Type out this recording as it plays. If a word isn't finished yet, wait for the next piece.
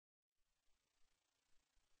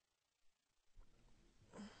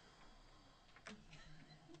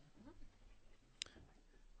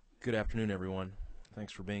Good afternoon, everyone.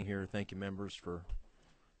 Thanks for being here. Thank you, members, for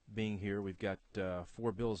being here. We've got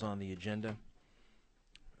 4 bills on the agenda.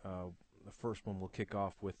 The first one will kick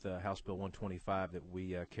off with House Bill 125 that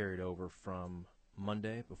we carried over from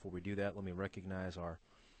Monday. Before we do that, let me recognize our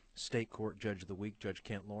State Court Judge of the Week, Judge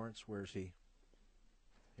Kent Lawrence. Where is he?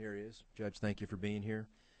 Here he is. Judge, thank you for being here.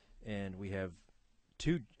 And we have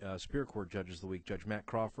 2 Superior Court Judges of the Week, Judge Matt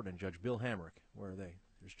Crawford and Judge Bill Hamrick. Where are they?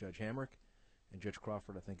 There's Judge Hamrick. And Judge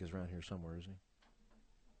Crawford, I think, is around here somewhere, isn't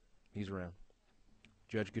he? He's around.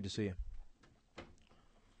 Judge, good to see you.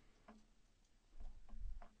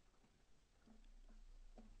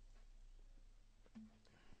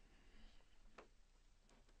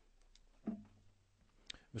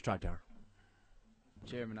 Mr. Hightower.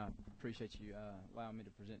 Chairman, I appreciate you allowing me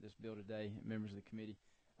to present this bill today, members of the committee.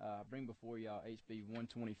 I bring before y'all HB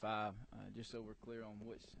 125, just so we're clear on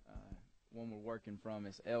which one we're working from.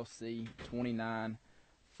 It's LC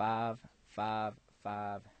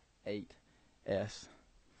 2955558S.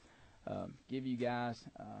 Give you guys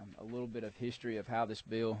a little bit of history of how this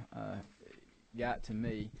bill got to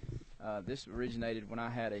me. This originated when I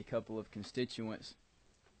had a couple of constituents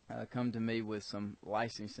come to me with some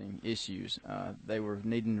licensing issues. They were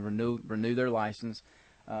needing to renew their license,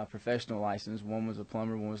 professional license. One was a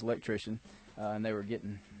plumber, one was an electrician, and they were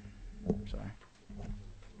getting,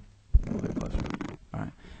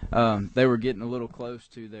 they were getting a little close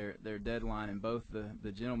to their deadline, and both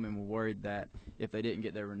the gentlemen were worried that if they didn't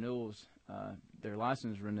get their renewals, their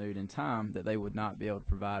license renewed in time, that they would not be able to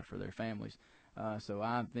provide for their families. So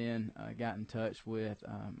I then got in touch with,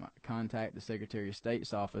 contact the Secretary of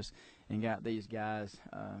State's office and got these guys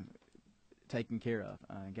taken care of,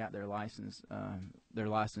 got their license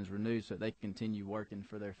renewed so they could continue working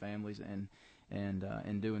for their families and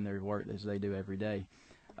doing their work as they do every day.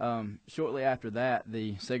 Shortly after that,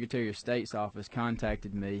 the Secretary of State's office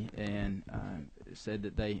contacted me and said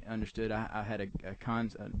that they understood I had a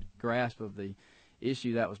grasp of the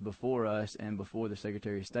issue that was before us and before the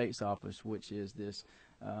Secretary of State's office, which is this: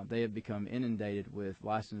 they have become inundated with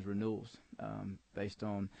license renewals based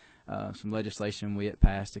on some legislation we had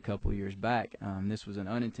passed a couple years back. This was an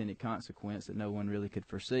unintended consequence that no one really could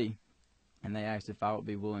foresee, and they asked if I would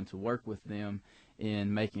be willing to work with them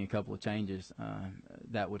in making a couple of changes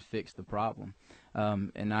that would fix the problem.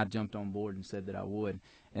 And I jumped on board and said that I would.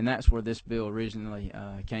 And that's where this bill originally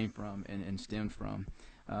came from and stemmed from.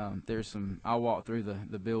 I'll walk through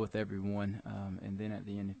the bill with everyone, and then at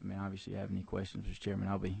the end, if obviously you have any questions, Mr. Chairman,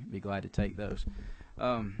 I'll be glad to take those.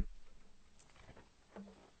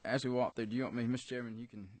 As we walk through, do you want me, Mr. Chairman, you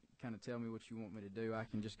can kind of tell me what you want me to do. I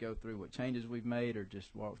can just go through what changes we've made, or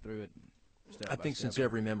just walk through it step by think step. Since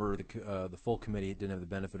every member of the full committee didn't have the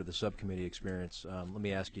benefit of the subcommittee experience, let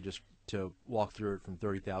me ask you just to walk through it from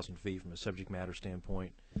 30,000 feet from a subject matter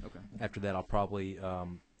standpoint. Okay. After that, I'll probably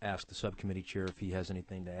ask the subcommittee chair if he has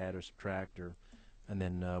anything to add or subtract, and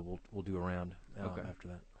then we'll do a round after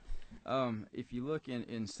that. If you look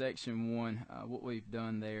in Section 1, what we've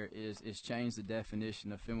done there is change the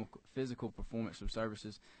definition of physical performance of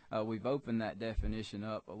services. We've opened that definition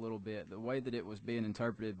up a little bit. The way that it was being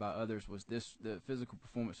interpreted by others was the physical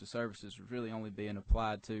performance of services was really only being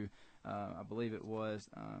applied to, I believe it was,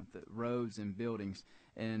 the roads and buildings.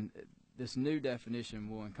 And this new definition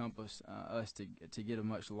will encompass us to get a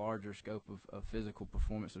much larger scope of physical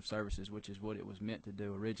performance of services, which is what it was meant to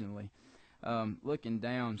do originally. Looking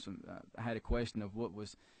down, I had a question of what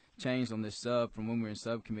was changed on this sub from when we were in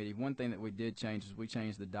subcommittee. One thing that we did change is we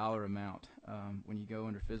changed the dollar amount. When you go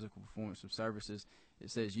under physical performance of services, it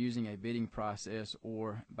says using a bidding process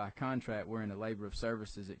or by contract wherein the labor of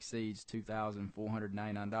services exceeds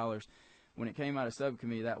 $2,499. When it came out of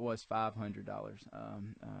subcommittee, that was $500.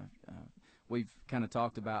 We've kind of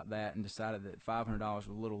talked about that and decided that $500 was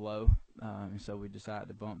a little low, and so we decided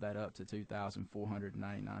to bump that up to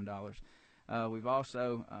 $2,499. We've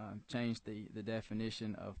also changed the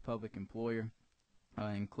definition of public employer,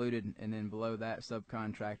 included, and then below that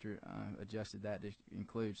subcontractor, adjusted that to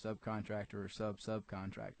include subcontractor or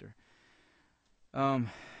subcontractor.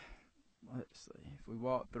 Let's see, if we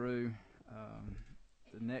walk through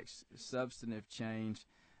the next substantive change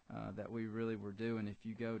that we really were doing, if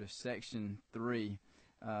you go to Section 3,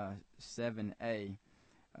 7A,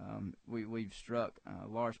 we've struck a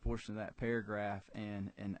large portion of that paragraph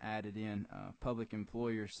and added in public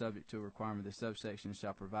employers subject to a requirement of the subsection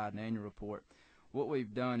shall provide an annual report. What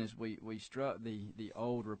we've done is we struck the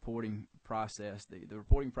old reporting process, the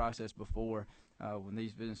reporting process before when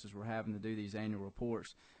these businesses were having to do these annual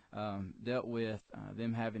reports. Dealt with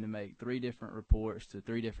them having to make 3 different reports to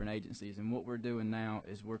 3 different agencies, and what we're doing now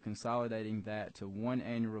is we're consolidating that to one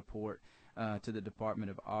annual report to the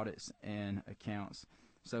Department of Audits and Accounts.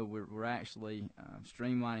 So we're actually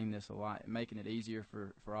streamlining this a lot, making it easier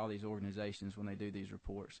for all these organizations when they do these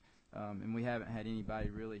reports. And we haven't had anybody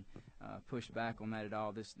really push back on that at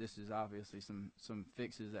all. This is obviously some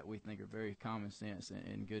fixes that we think are very common sense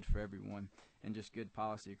and good for everyone, and just good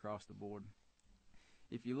policy across the board.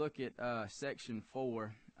 If you look at Section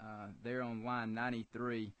 4, there on line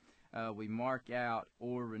 93, we mark out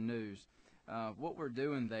or renews. What we're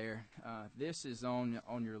doing there, this is on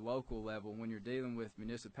your local level when you're dealing with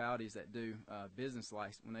municipalities that do business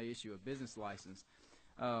license, when they issue a business license.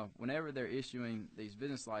 Whenever they're issuing these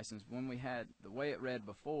business licenses, the way it read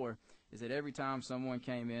before is that every time someone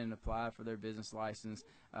came in and applied for their business license,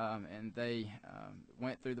 and they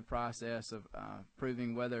went through the process of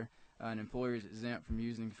proving whether an employer is exempt from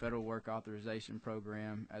using the Federal Work Authorization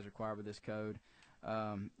Program as required by this code,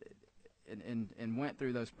 and went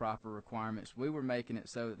through those proper requirements, we were making it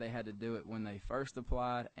so that they had to do it when they first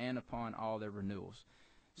applied and upon all their renewals.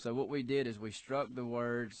 So what we did is we struck the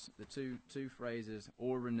words, the two phrases,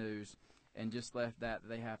 or renews, and just left that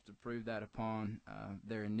they have to prove that upon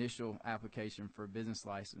their initial application for a business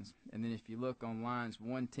license. And then if you look on lines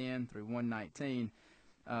 110 through 119,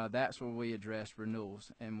 that's where we address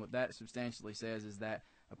renewals. And what that substantially says is that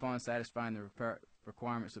upon satisfying the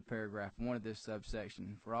requirements of paragraph 1 of this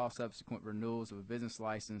subsection, for all subsequent renewals of a business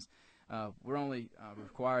license, we're only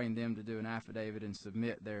requiring them to do an affidavit and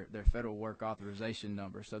submit their Federal Work Authorization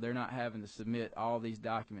number. So they're not having to submit all these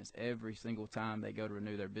documents every single time they go to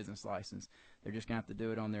renew their business license. They're just going to have to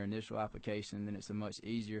do it on their initial application, and then it's a much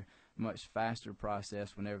easier, much faster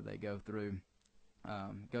process whenever they go through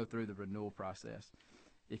the renewal process.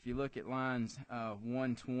 If you look at lines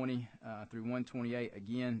 120 through 128,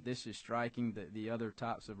 again, this is striking the other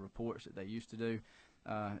types of reports that they used to do.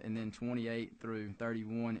 And then 28 through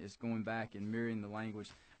 31 is going back and mirroring the language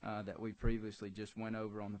that we previously just went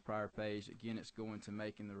over on the prior page. Again, it's going to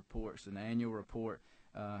making the reports an annual report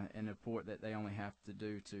and a report that they only have to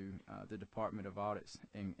do to the Department of Audits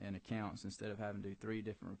and Accounts instead of having to do 3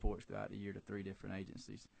 different reports throughout the year to 3 different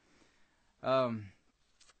agencies.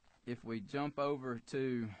 If we jump over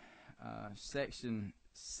to Section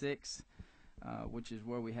 6, which is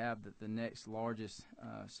where we have the next largest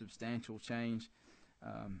substantial change,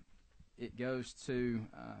 it goes to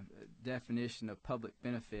definition of public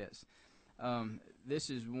benefits.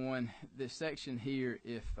 This section here,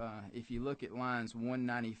 if you look at lines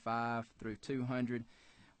 195 through 200,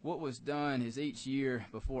 what was done is each year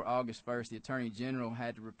before August 1st, the Attorney General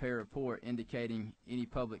had to prepare a report indicating any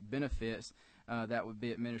public benefits that would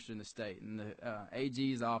be administered in the state. And the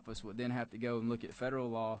AG's office would then have to go and look at federal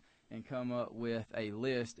law and come up with a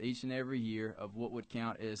list each and every year of what would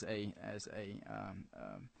count as a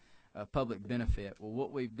public benefit. Well,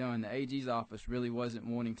 what we've done, the AG's office really wasn't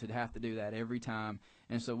wanting to have to do that every time,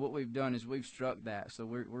 and so what we've done is we've struck that. So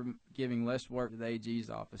we're giving less work to the AG's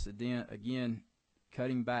office. Again,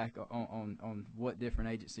 cutting back on what different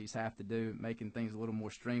agencies have to do, making things a little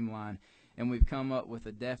more streamlined, and we've come up with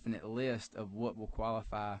a definite list of what will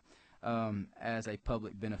qualify as a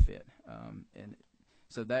public benefit. And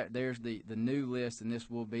so there's the new list, and this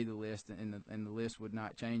will be the list, and the list would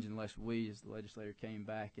not change unless we, as the legislator, came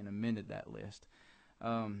back and amended that list.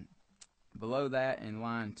 Below that, in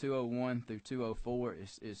line 201 through 204,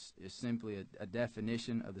 is simply a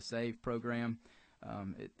definition of the SAVE program.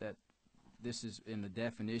 This is in the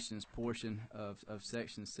definitions portion of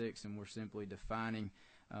Section 6, and we're simply defining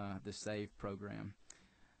the SAVE program.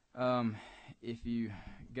 If you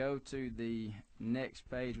go to the next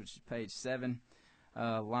page, which is page 7,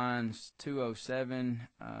 lines 207,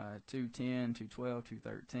 210, 212,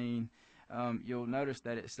 213, you'll notice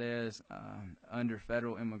that it says under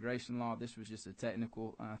federal immigration law. This was just a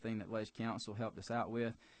technical thing that Ledge Council helped us out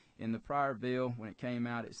with. In the prior bill, when it came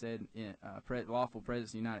out, it said lawful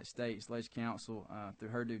presence in the United States. Ledge Council, through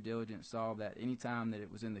her due diligence, saw that any time that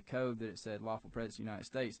it was in the code that it said lawful presence in the United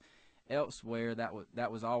States, elsewhere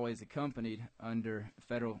that was always accompanied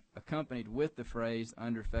with the phrase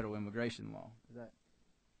under federal immigration law. Is that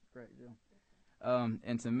correct, Jill?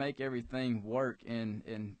 And to make everything work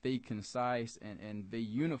and be concise and be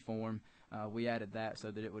uniform, we added that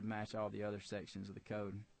so that it would match all the other sections of the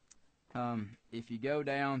code. If you go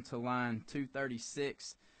down to line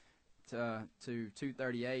 236 to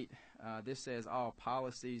 238, this says all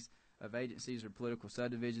policies of agencies or political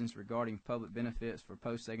subdivisions regarding public benefits for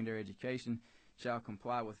post-secondary education shall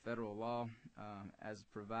comply with federal law as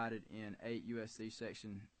provided in 8 U.S.C.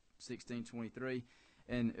 section 1623.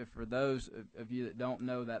 And for those of you that don't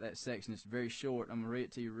know that section, it's very short. I'm going to read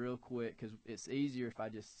it to you real quick because it's easier if I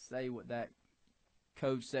just say what that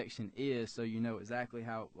code section is so you know exactly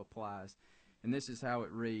how it applies. And this is how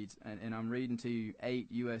it reads, and I'm reading to you 8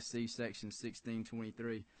 U.S.C. section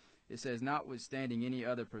 1623. It says, notwithstanding any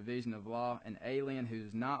other provision of law, an alien who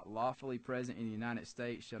is not lawfully present in the United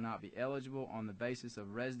States shall not be eligible on the basis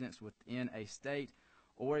of residence within a state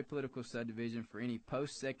or a political subdivision for any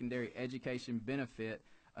post-secondary education benefit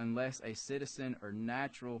unless a citizen or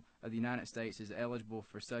natural of the United States is eligible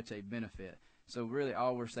for such a benefit. So really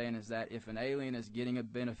all we're saying is that if an alien is getting a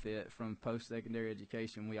benefit from post-secondary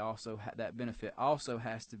education, we also that benefit also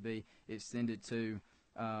has to be extended to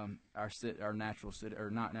our natural or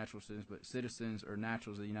not natural citizens, but citizens or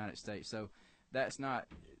naturals of the United States. So that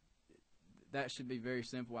should be very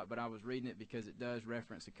simple. But I was reading it because it does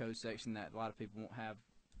reference a code section that a lot of people won't have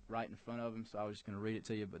right in front of them. So I was just going to read it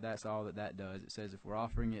to you. But that's all that does. It says if we're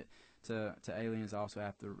offering it to aliens, also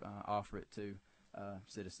have to offer it to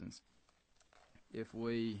citizens. If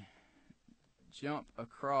we jump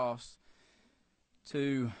across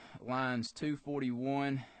to lines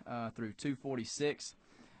 241 through 246,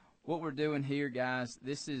 what we're doing here, guys,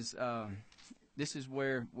 this is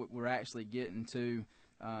where we're actually getting to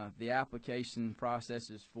the application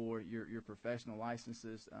processes for your professional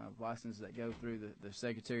licenses, licenses that go through the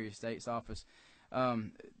Secretary of State's office.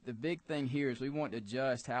 The big thing here is we want to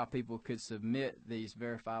adjust how people could submit these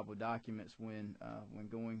verifiable documents when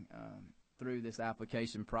going through this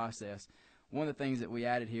application process. One of the things that we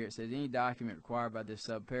added here, it says any document required by this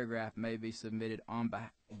subparagraph may be submitted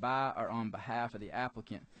by or on behalf of the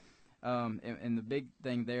applicant. And the big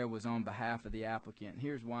thing there was on behalf of the applicant.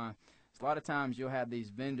 Here's why. A lot of times you'll have these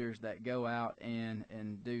vendors that go out and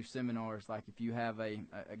do seminars, like if you have a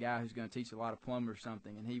guy who's going to teach a lot of plumbers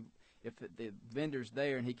something, and if the vendor's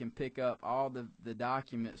there and he can pick up all the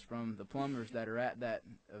documents from the plumbers that are at that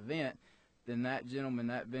event, then that gentleman,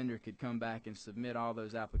 that vendor, could come back and submit all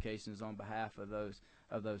those applications on behalf of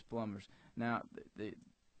those plumbers. Now,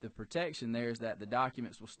 the protection there is that the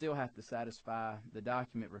documents will still have to satisfy the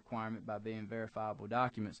document requirement by being verifiable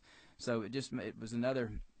documents. So it was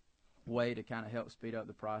another way to kind of help speed up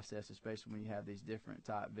the process, especially when you have these different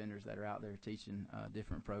type vendors that are out there teaching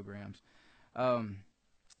different programs.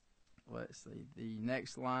 Let's see. The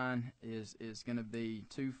next line is going to be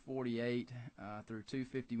 248 through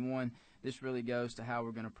 251. This really goes to how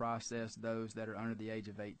we're going to process those that are under the age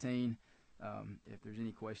of 18. If there's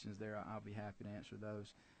any questions there, I'll be happy to answer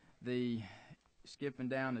those. Skipping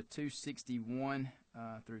down to 261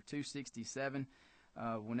 through 267.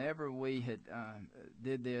 Whenever we had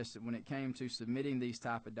did this, when it came to submitting these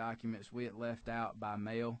type of documents, we had left out by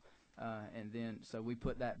mail. And then, so we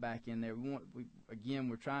put that back in there.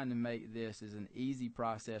 We're trying to make this as an easy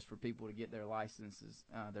process for people to get their licenses,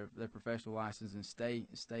 their professional license, and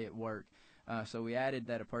stay at work. So we added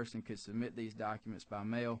that a person could submit these documents by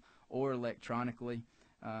mail or electronically.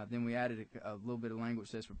 Then we added a little bit of language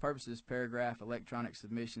that says, for purposes of this paragraph, electronic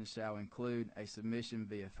submissions shall include a submission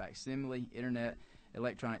via facsimile, internet,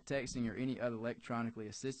 electronic texting, or any other electronically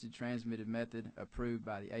assisted transmitted method approved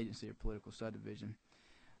by the agency or political subdivision.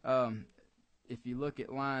 If you look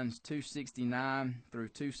at lines 269 through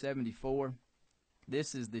 274,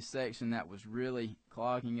 this is the section that was really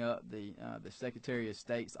clogging up the Secretary of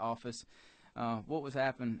State's office. What was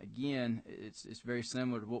happening, again, it's very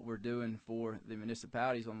similar to what we're doing for the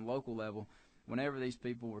municipalities on the local level. Whenever these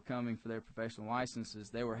people were coming for their professional licenses,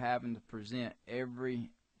 they were having to present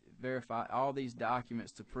verify all these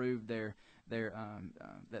documents to prove that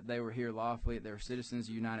they were here lawfully, that they were citizens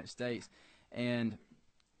of the United States. And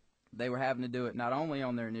they were having to do it not only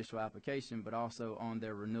on their initial application, but also on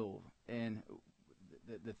their renewal. And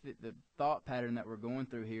the thought pattern that we're going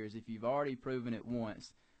through here is if you've already proven it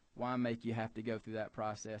once, why make you have to go through that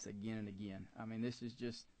process again and again? I mean, this is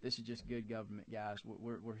just good government, guys.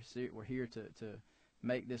 We're here to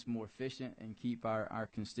make this more efficient and keep our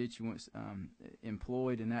constituents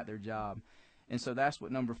employed and at their job. And so that's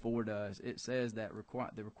what number 4 does. It says that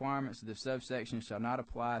the requirements of the subsection shall not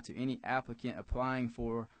apply to any applicant applying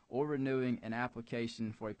for or renewing an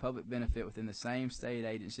application for a public benefit within the same state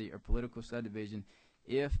agency or political subdivision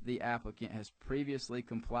if the applicant has previously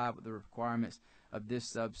complied with the requirements of this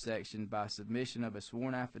subsection by submission of a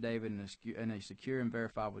sworn affidavit and a secure and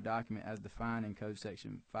verifiable document as defined in Code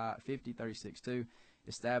Section 5036-2,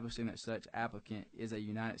 establishing that such applicant is a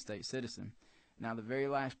United States citizen. Now, the very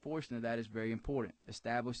last portion of that is very important,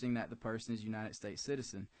 establishing that the person is a United States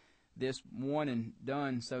citizen. This one and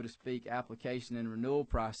done, so to speak, application and renewal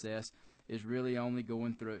process is really only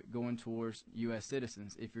going towards U.S.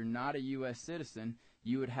 citizens. If you're not a U.S. citizen,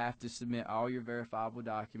 you would have to submit all your verifiable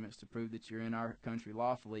documents to prove that you're in our country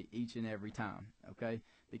lawfully each and every time, okay?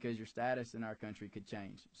 because your status in our country could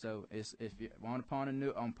change. So if you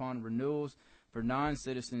upon renewals for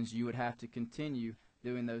non-citizens, you would have to continue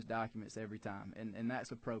doing those documents every time, and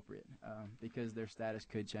that's appropriate because their status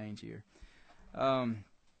could change here.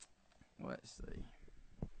 Let's see.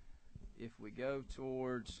 If we go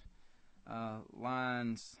towards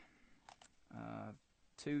lines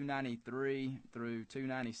 293 through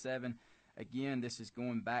 297, again, this is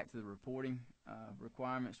going back to the reporting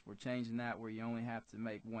requirements. We're changing that where you only have to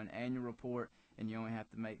make one annual report, and you only have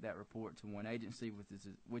to make that report to one agency,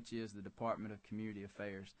 which is the Department of Community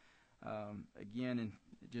Affairs. Again, and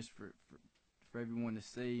just for everyone to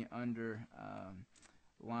see, under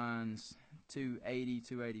lines 280,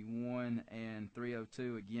 281, and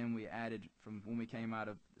 302, again, we added, from when we came out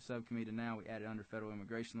of the subcommittee to now, we added under federal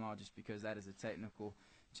immigration law, just because that is a technical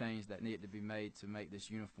change that needed to be made to make this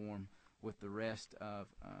uniform with the rest of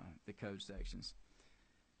the code sections.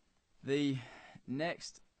 The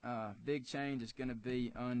next big change is going to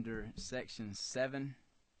be under section 7.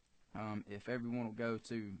 If everyone will go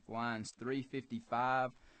to lines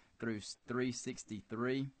 355 through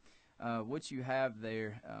 363, what you have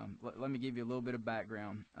there, let me give you a little bit of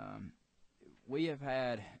background. We have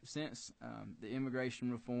had, since the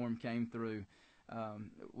immigration reform came through,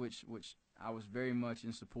 which I was very much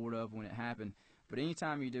in support of when it happened, but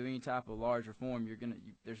anytime you do any type of large reform,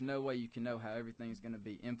 there's no way you can know how everything's going to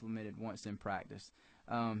be implemented once in practice.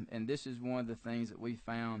 And this is one of the things that we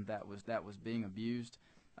found that was being abused.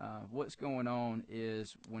 What's going on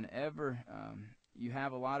is whenever you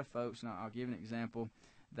have a lot of folks, and I'll give an example,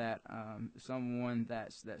 that someone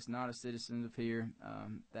that's not a citizen of here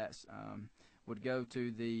would go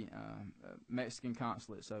to the Mexican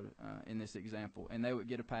consulate, so in this example, and they would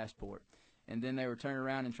get a passport. And then they were turning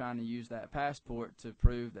around and trying to use that passport to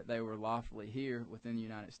prove that they were lawfully here within the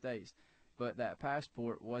United States. But that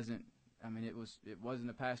passport wasn't, it wasn't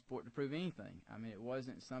a passport to prove anything. It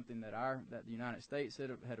wasn't something that the United States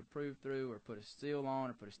had approved through or put a seal on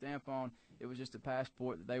or put a stamp on. It was just a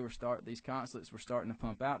passport that these consulates were starting to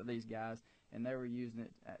pump out to these guys, and they were using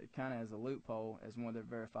it kind of as a loophole, as one of their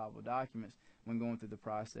verifiable documents when going through the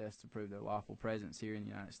process to prove their lawful presence here in the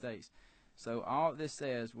United States. So all this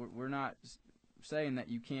says, we're not saying that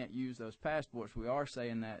you can't use those passports. We are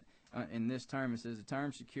saying that in this term, it says the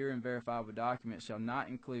term secure and verifiable document shall not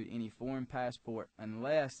include any foreign passport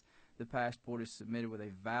unless the passport is submitted with a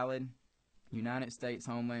valid United States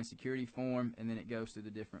Homeland Security form, and then it goes through the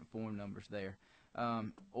different form numbers there,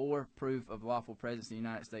 or proof of lawful presence in the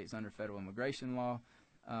United States under federal immigration law,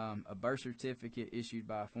 a birth certificate issued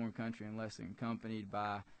by a foreign country unless accompanied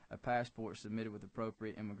by a passport submitted with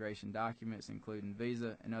appropriate immigration documents, including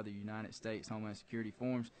visa and other United States Homeland Security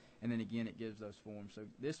forms, and then again it gives those forms. So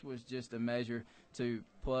this was just a measure to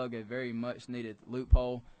plug a very much needed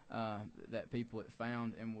loophole that people had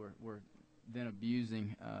found and were then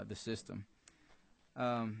abusing the system.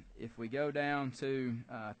 If we go down to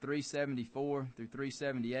 374 through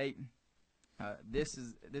 378,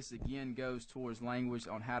 this again goes towards language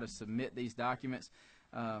on how to submit these documents.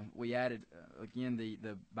 We added again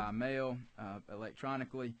the by mail,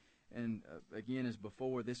 electronically, and again, as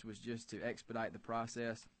before, this was just to expedite the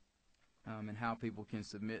process and how people can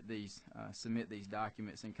submit these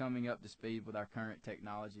documents, and coming up to speed with our current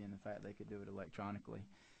technology and the fact they could do it electronically.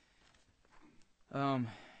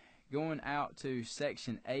 Going out to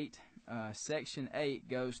Section 8, Section 8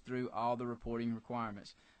 goes through all the reporting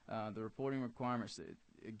requirements. The reporting requirements,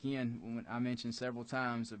 again, when I mentioned several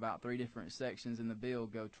times, about 3 different sections in the bill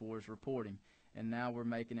go towards reporting, and now we're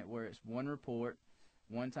making it where it's one report,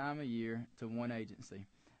 one time a year to one agency,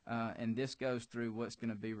 and this goes through what's going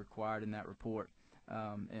to be required in that report,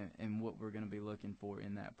 and what we're going to be looking for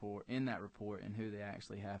in that report, and who they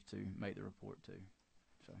actually have to make the report to.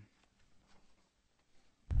 So.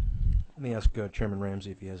 Let me ask Chairman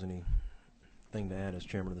Ramsey if he has anything to add as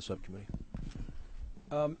chairman of the subcommittee.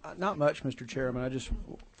 Not much, Mr. Chairman. I just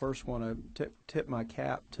first want to tip my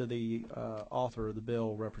cap to the author of the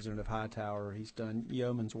bill, Representative Hightower. He's done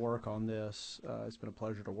yeoman's work on this. It's been a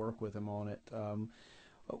pleasure to work with him on it.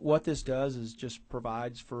 What this does is just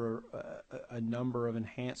provides for a number of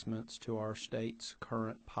enhancements to our state's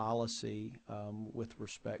current policy with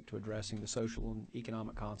respect to addressing the social and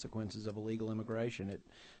economic consequences of illegal immigration. It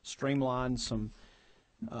streamlines some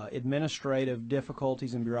administrative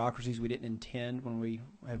difficulties and bureaucracies we didn't intend when we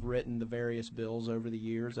have written the various bills over the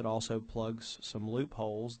years. It also plugs some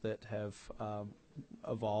loopholes that have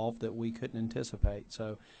evolved that we couldn't anticipate.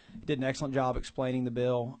 So it did an excellent job explaining the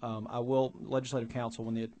bill. I will, Legislative Council,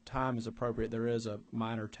 when the time is appropriate, there is a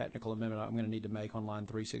minor technical amendment I'm going to need to make on line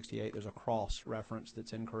 368. There's a cross reference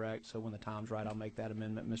that's incorrect, so when the time's right, I'll make that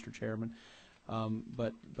amendment, Mr. Chairman.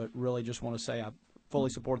 But really just want to say I fully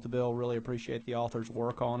support the bill, really appreciate the author's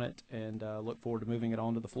work on it, and look forward to moving it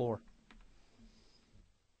on to the floor.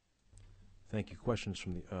 Thank you. Questions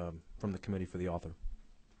from the committee for the author?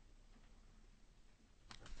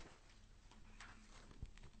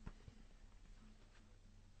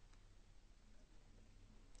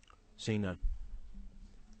 Seeing none.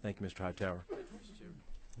 Thank you, Mr. Hightower.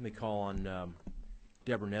 Let me call on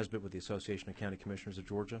Deborah Nesbitt with the Association of County Commissioners of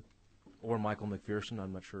Georgia, or Michael McPherson.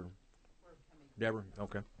 I'm not sure. Deborah?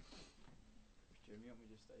 Okay. Mr. Chairman, you want me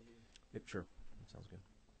to just stay here? Yep, sure. That sounds good.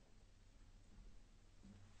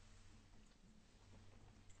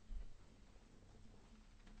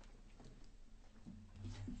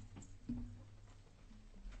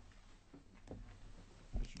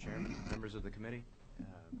 Mr. Chairman, members of the committee,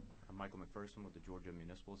 I'm Michael McPherson with the Georgia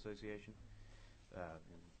Municipal Association. And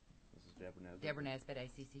this is Deborah Nesbitt. Deborah Nesbitt,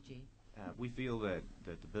 ACCG. We feel that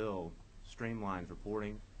the bill streamlines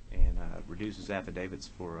reporting and reduces affidavits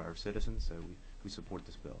for our citizens, so we support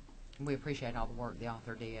this bill. We appreciate all the work the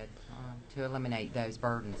author did to eliminate those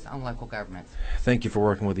burdens on local governments. Thank you for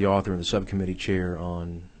working with the author and the subcommittee chair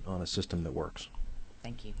on a system that works.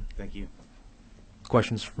 Thank you. Thank you.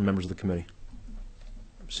 Questions from members of the committee?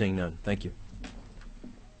 Seeing none. Thank you.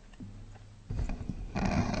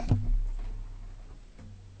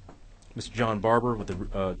 Mr. John Barber with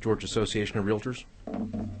the Georgia Association of Realtors. Thank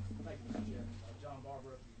you, Mr. Chairman. John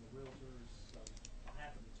Barber, the realtors, on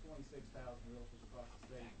behalf of the 26,000 realtors across the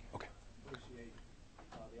state. Okay. Appreciate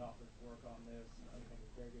the author's work on this. I think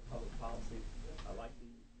it's very good public policy. I like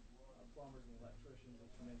the plumbers and electricians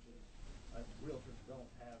that you mentioned. Realtors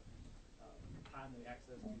don't have timely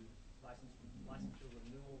access to licensure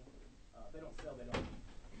renewal. They don't sell, they don't.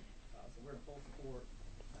 So we're in full support.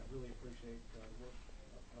 I really appreciate the work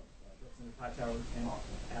of Representative Hightower and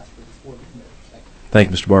ask for the support of the committee. Thank you. Thank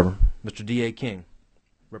you, Mr. Barber. Mr. D.A. King,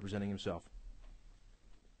 representing himself.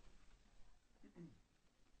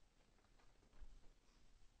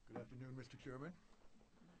 Good afternoon, Mr. Chairman.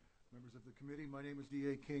 Members of the committee, my name is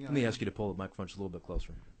D.A. King. Let me ask you to pull the microphone just a little bit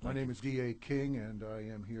closer. My name is D.A. King, and I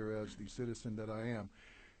am here as the citizen that I am.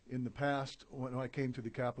 In the past, when I came to the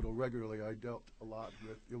Capitol regularly, I dealt a lot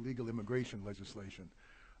with illegal immigration legislation.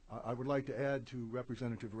 I would like to add to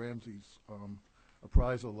Representative Ramsey's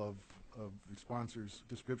appraisal of the sponsor's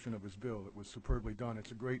description of his bill. It was superbly done.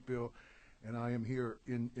 It's a great bill, and I am here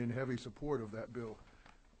in heavy support of that bill.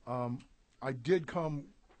 I did come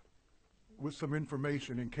with some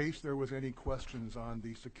information in case there was any questions on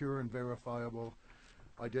the secure and verifiable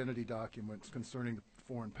identity documents concerning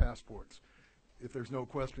foreign passports. If there's no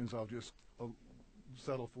questions, I'll just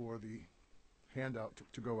settle for the handout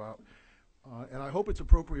to go out. And I hope it's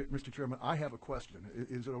appropriate, Mr. Chairman. I have a question.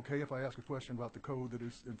 Is it okay if I ask a question about the code that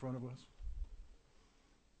is in front of us?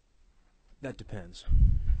 That depends.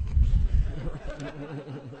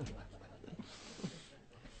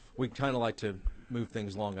 We kind of like to move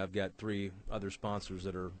things along. I've got 3 other sponsors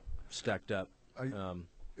that are stacked up.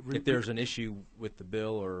 If there's an issue with the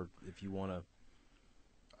bill, or if you want to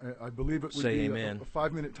I believe it would say be amen. a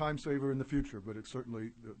 5-minute time saver in the future, but it's certainly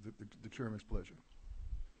the chairman's pleasure.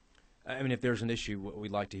 I mean, if there's an issue,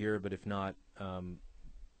 we'd like to hear it, but if not,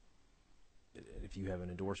 if you have an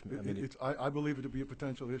endorsement. I believe it to be a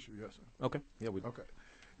potential issue, yes, sir. Okay. Yeah, Okay.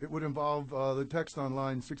 It would involve the text on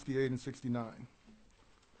line 68 and 69.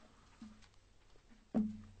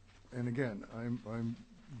 And again, I'm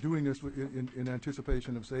doing this in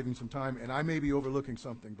anticipation of saving some time, and I may be overlooking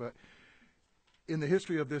something, but in the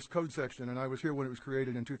history of this code section, and I was here when it was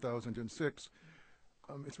created in 2006,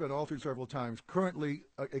 it's been altered several times. Currently,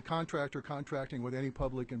 a contractor contracting with any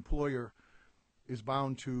public employer is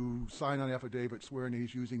bound to sign an affidavit swearing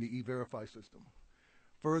he's using the E-Verify system.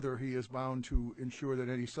 Further, he is bound to ensure that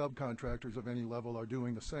any subcontractors of any level are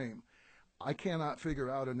doing the same. I cannot figure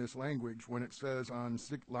out in this language when it says on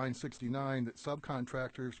line 69 that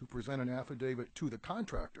subcontractors who present an affidavit to the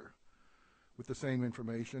contractor with the same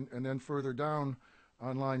information, and then further down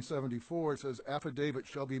on line 74 it says affidavit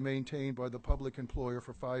shall be maintained by the public employer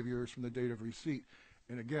for 5 years from the date of receipt.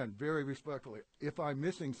 And again, very respectfully, if I'm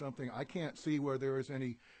missing something, I can't see where there is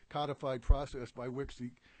any codified process by which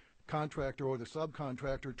the contractor or the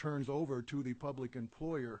subcontractor turns over to the public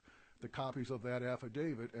employer the copies of that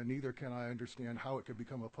affidavit, and neither can I understand how it could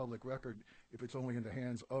become a public record if it's only in the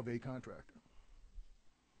hands of a contractor.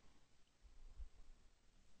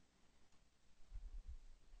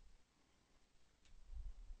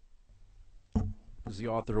 Does the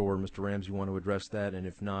author or Mr. Ramsey want to address that? And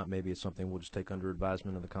if not, maybe it's something we'll just take under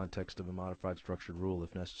advisement in the context of a modified structured rule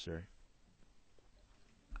if necessary.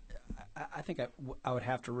 I think I would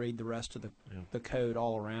have to read the rest of the code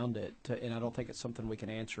all around it, and I don't think it's something we can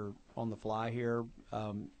answer on the fly here.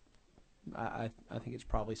 I think it's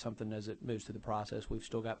probably something as it moves through the process. We've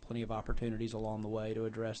still got plenty of opportunities along the way to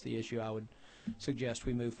address the issue. I would suggest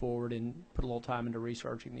we move forward and put a little time into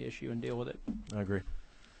researching the issue and deal with it. I agree.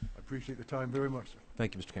 I appreciate the time very much, sir.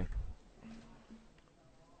 Thank you, Mr. King.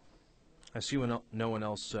 I see no one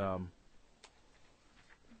else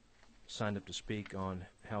signed up to speak on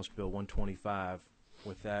House Bill 125.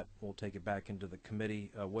 With that, we'll take it back into the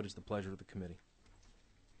committee. What is the pleasure of the committee?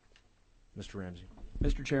 Mr. Ramsey.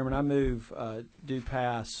 Mr. Chairman, I move do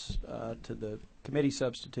pass to the committee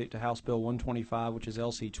substitute to House Bill 125, which is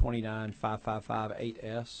LC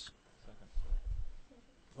 2955558S.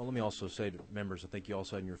 Well, let me also say to members, I think you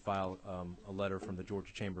also had in your file a letter from the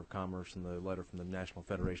Georgia Chamber of Commerce and the letter from the National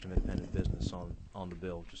Federation of Independent Business on the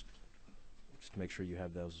bill, just to make sure you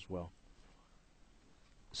have those as well.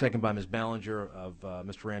 Second by Ms. Ballinger of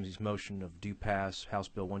Mr. Ramsey's motion of do pass House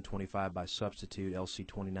Bill 125 by substitute LC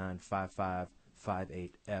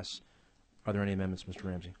 295558S. Are there any amendments, Mr.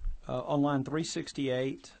 Ramsey? On line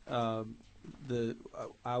 368, I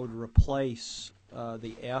would replace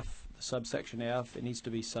the F, subsection F. It needs to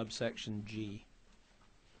be subsection G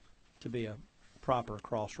to be a proper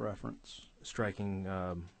cross-reference. Striking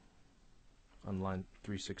on line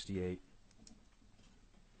 368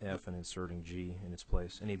 F and inserting G in its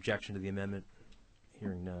place. Any objection to the amendment?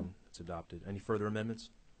 Hearing none, it's adopted. Any further amendments?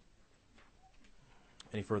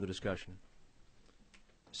 Any further discussion?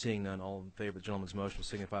 Seeing none, all in favor of the gentleman's motion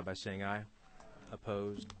signify by saying aye.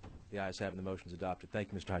 Opposed? The ayes have it, the motion is adopted.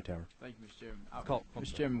 Thank you, Mr. Hightower. Thank you, Mr. Chairman.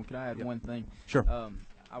 Mr. Chairman, can I add one thing? Sure.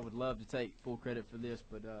 I would love to take full credit for this,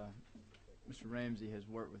 but Mr. Ramsey has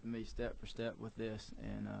worked with me step for step with this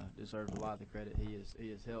and deserves a lot of the credit. He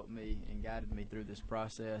has helped me and guided me through this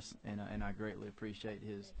process, and I greatly appreciate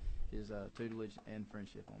his tutelage and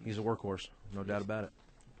friendship on this. He's a workhorse, no doubt about it.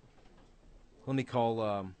 Let me call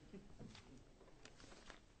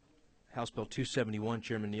House Bill 271,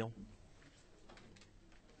 Chairman Neal.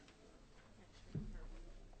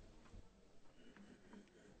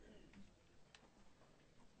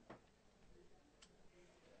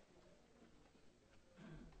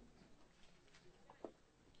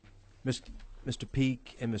 Mr.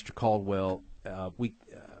 Peake and Mr. Caldwell,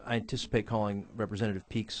 I anticipate calling Representative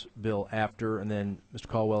Peake's bill after, and then Mr.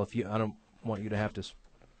 Caldwell, I don't want you to have to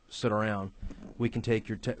sit around. We can take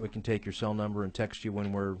your cell number and text you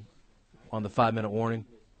when we're on the 5-minute warning.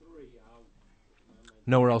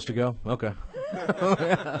 Nowhere else to go? Okay.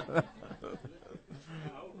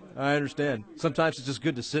 I understand. Sometimes it's just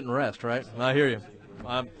good to sit and rest, right? I hear you.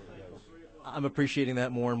 I'm appreciating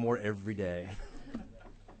that more and more every day.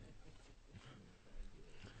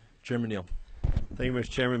 Chairman Neal. Thank you,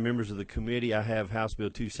 Mr. Chairman. Members of the committee, I have House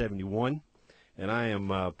Bill 271, and I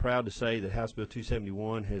am proud to say that House Bill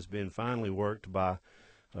 271 has been finally worked by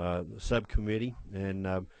the subcommittee, and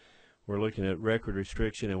we're looking at record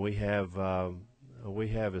restriction, and we have,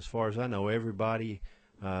 as far as I know, everybody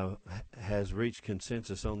has reached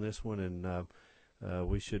consensus on this one, and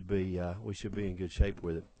we should be in good shape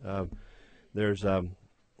with it. There's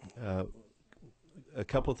a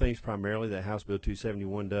couple of things primarily that House Bill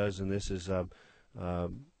 271 does, and this is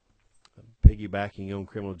piggybacking on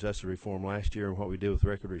criminal justice reform last year and what we did with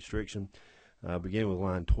record restriction. Beginning with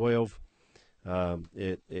line 12,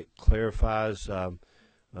 it clarifies a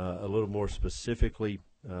little more specifically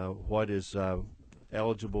what is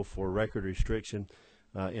eligible for record restriction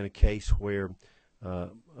in a case where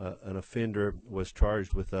an offender was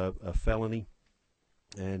charged with a felony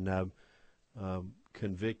and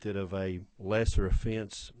convicted of a lesser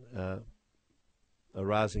offense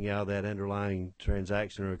arising out of that underlying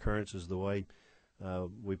transaction or occurrence. Is the way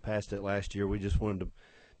we passed it last year. We just wanted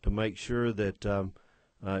to make sure that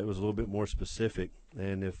it was a little bit more specific,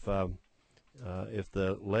 and if the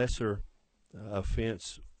lesser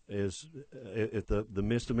offense is, if the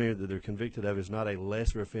misdemeanor that they're convicted of is not a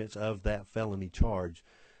lesser offense of that felony charge,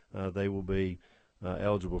 they will be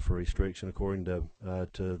eligible for restriction according to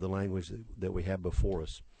the language that we have before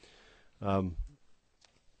us.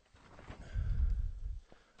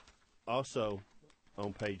 Also,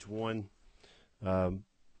 on page 1,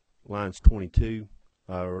 lines 22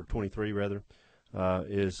 or 23 rather,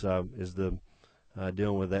 is the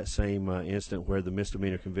dealing with that same incident where the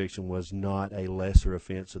misdemeanor conviction was not a lesser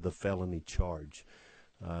offense of the felony charge.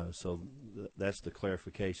 So that's the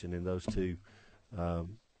clarification in those two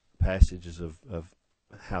passages of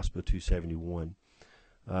House Bill 271.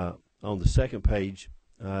 On the second page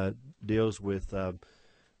deals with the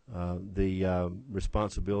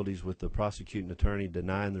responsibilities with the prosecuting attorney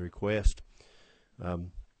denying the request.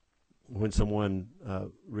 when someone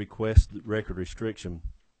requests the record restriction,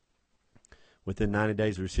 within 90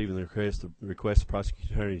 days of receiving the request, the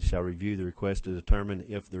prosecuting attorney shall review the request to determine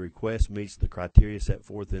if the request meets the criteria set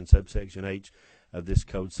forth in subsection H of this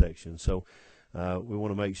code section. So we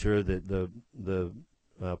want to make sure that the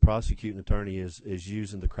prosecuting attorney is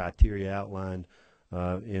using the criteria outlined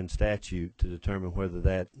in statute to determine whether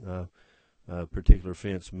that particular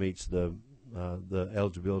offense meets the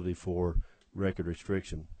eligibility for record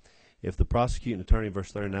restriction. If the prosecuting attorney,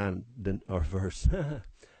 verse 39, or verse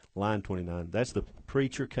line 29, that's the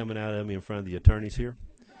preacher coming out of me in front of the attorneys here.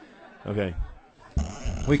 Okay.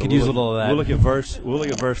 We could use a little of that. We'll look at verse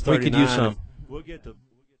 39. We could use some. We'll get the book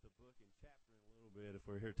and chapter in a little bit if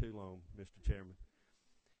we're here too long, Mr. Chairman.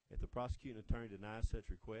 If the prosecuting attorney denies such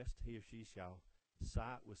request, he or she shall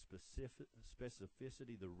cite with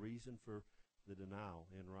specificity the reason for the denial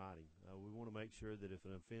in writing. We want to make sure that if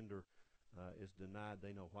an offender is denied,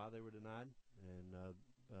 they know why they were denied, and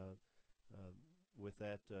with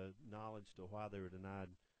that knowledge to why they were denied,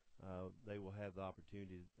 they will have the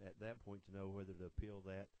opportunity at that point to know whether to appeal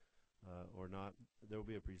that or not. There will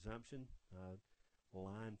be a presumption,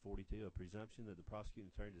 line 42, a presumption that the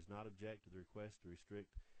prosecuting attorney does not object to the request to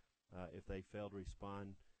restrict if they fail to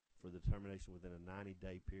respond for the determination within a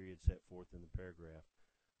 90-day period set forth in the paragraph.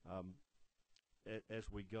 As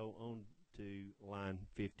we go on to line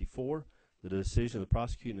 54, the decision of the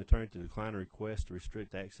prosecuting attorney to decline a request to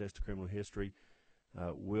restrict access to criminal history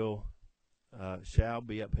shall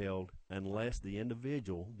be upheld unless the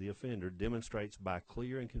individual, the offender, demonstrates by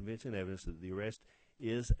clear and convincing evidence that the arrest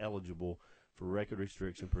is eligible for record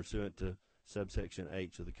restriction pursuant to subsection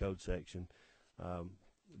H of the code section.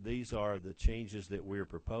 These are the changes that we're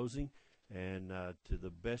proposing, and to the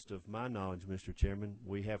best of my knowledge, Mr. Chairman,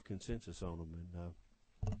 we have consensus on them, and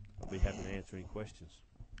I'll be happy to answer any questions.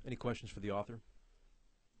 Any questions for the author?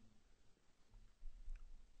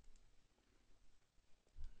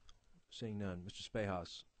 Seeing none. Mr.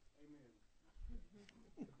 Spejas.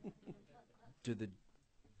 Did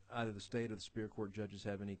either the state or the Superior Court judges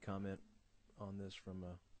have any comment on this from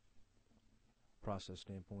a process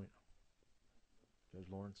standpoint? Judge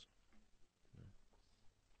Lawrence? No.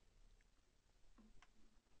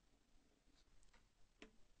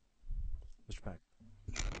 Mr. Pack.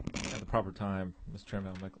 At the proper time, Mr.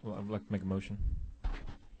 Chairman, I'd like to make a motion.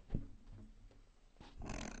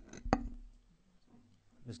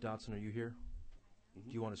 Ms. Dotson, are you here? Mm-hmm.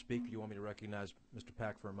 Do you want to speak, or do you want me to recognize Mr.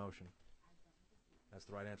 Pack for a motion? That's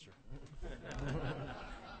the right answer.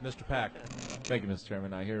 Mr. Pack. Thank you, Mr.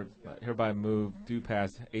 Chairman. I hereby move do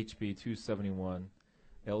pass HB 271,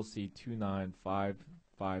 LC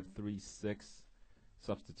 295536,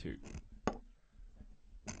 substitute.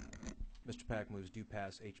 Mr. Pack moves do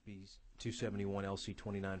pass HB 271, LC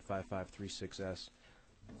 295536S.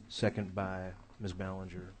 Second by Ms.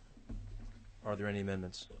 Ballinger. Are there any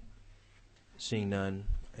amendments? Seeing none,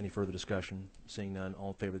 any further discussion? Seeing none, all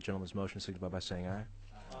in favor of the gentleman's motion signify by saying aye.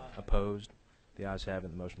 Aye. Opposed? The ayes have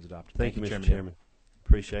it. The motion is adopted. Thank you, Mr. Chairman.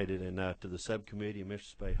 Appreciate it. And to the subcommittee,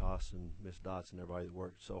 Mr. Spejas and Ms. Dotson, everybody that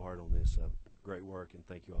worked so hard on this, great work, and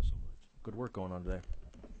thank you all so much. Good work going on today.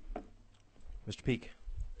 Mr. Peak.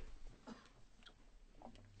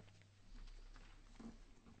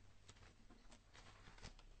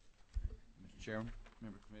 Mr. Chairman,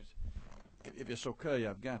 member committees. If it's okay,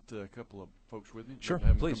 I've got a couple of folks with me. Sure, Have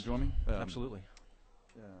them please. come join me. Absolutely.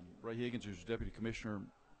 Ray Higgins, who's Deputy Commissioner,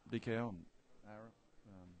 DeKalb, and Ira,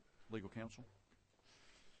 legal counsel.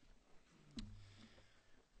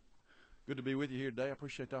 Good to be with you here today. I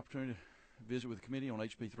appreciate the opportunity to visit with the committee on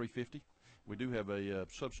HB 350. We do have a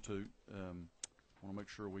substitute. I want to make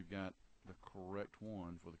sure we've got the correct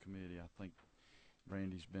one for the committee. I think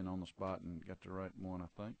Randy's been on the spot and got the right one, I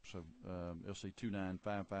think. So LC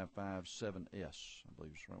 2955557S, I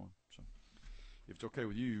believe is the right one. So if it's okay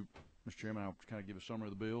with you, Mr. Chairman, I'll kind of give a summary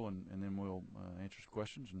of the bill, and then we'll answer some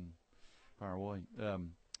questions and fire away.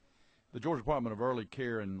 The Georgia Department of Early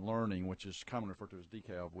Care and Learning, which is commonly referred to as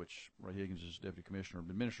DeKalb, which Ray Higgins is Deputy Commissioner,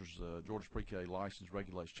 administers Georgia's pre-K license,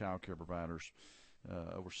 regulates child care providers,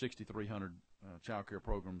 over 6,300 child care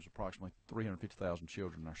programs, approximately 350,000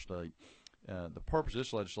 children in our state. The purpose of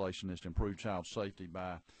this legislation is to improve child safety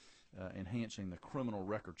by enhancing the criminal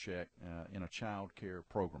record check in a child care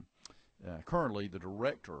program. Currently, the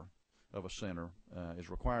director of a center is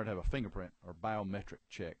required to have a fingerprint or biometric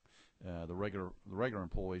check. The regular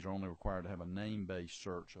employees are only required to have a name-based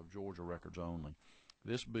search of Georgia records only.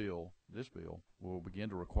 This bill will begin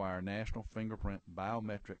to require national fingerprint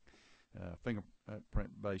biometric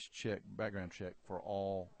fingerprint-based background check for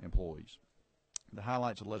all employees. The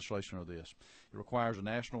highlights of the legislation are this. It requires a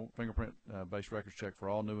national fingerprint-based records check for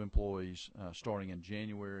all new employees starting in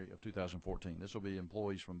January of 2014. This will be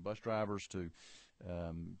employees from bus drivers to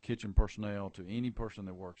kitchen personnel to any person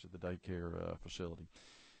that works at the daycare facility.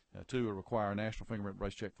 2, it require a national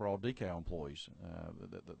fingerprint-based check for all decal employees.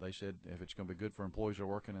 They said if it's going to be good for employees that are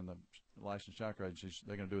working in the licensed child care agencies,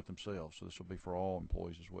 they're going to do it themselves. So this will be for all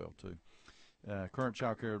employees as well, too. Current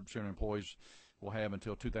child care center employees will have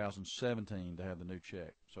until 2017 to have the new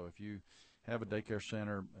check. So if you have a daycare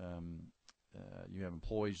center, you have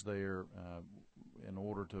employees there, in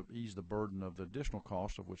order to ease the burden of the additional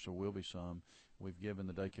cost, of which there will be some, we've given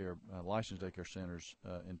the daycare licensed daycare centers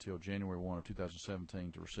until January 1 of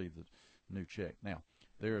 2017 to receive the new check. Now,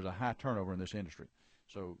 there is a high turnover in this industry,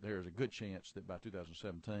 so there is a good chance that by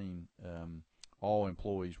 2017 all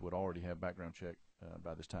employees would already have background check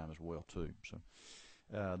by this time as well, too. So.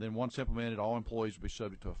 Then once implemented, all employees will be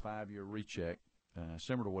subject to a 5-year recheck,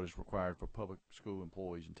 similar to what is required for public school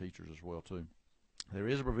employees and teachers as well, too. There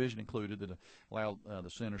is a provision included that allows the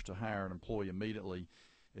centers to hire an employee immediately,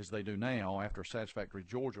 as they do now, after a satisfactory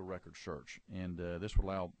Georgia record search. And this would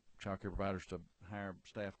allow child care providers to hire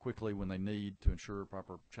staff quickly when they need to ensure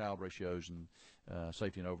proper child ratios and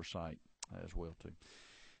safety and oversight as well, too.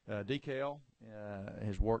 DECAL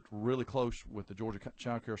has worked really close with the Georgia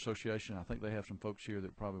Child Care Association. I think they have some folks here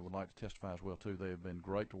that probably would like to testify as well, too. They have been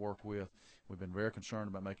great to work with. We've been very concerned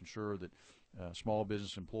about making sure that small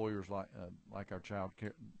business employers like our child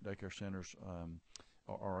care daycare centers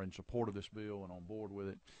are in support of this bill and on board with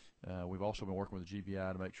it. We've also been working with the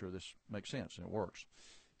GBI to make sure this makes sense and it works.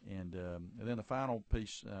 And then the final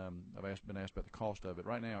piece, I've been asked about the cost of it.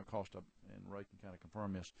 Right now it costs, and Ray can kind of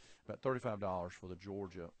confirm this, about $35 for the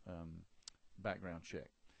Georgia background check,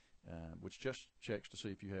 which just checks to see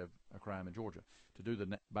if you have a crime in Georgia. To do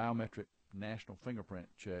the biometric national fingerprint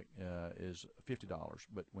check is $50,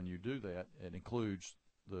 but when you do that, it includes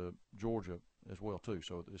the Georgia as well, too.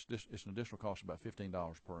 So it's an additional cost of about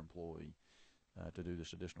 $15 per employee to do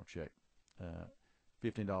this additional check.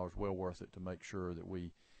 $15 well worth it to make sure that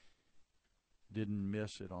we didn't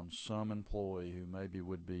miss it on some employee who maybe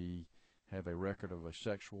would have a record of a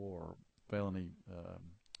sexual or felony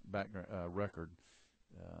background record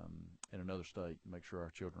in another state to make sure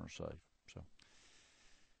our children are safe. So,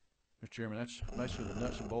 Mr. Chairman, that's basically the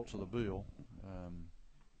nuts and bolts of the bill.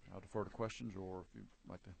 I'll defer to questions, or if you'd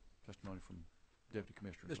like the testimony from Deputy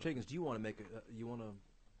Commissioner. Mr. Higgins, do you want to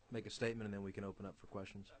make a statement, and then we can open up for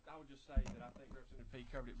questions? I would just say that I think Representative P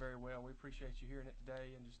covered it very well. We appreciate you hearing it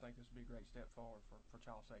today, and just think this would be a great step forward for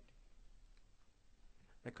child safety.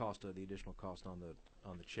 That cost, the additional cost on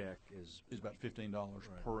the check is about $15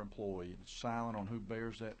 right. per employee. It's silent on who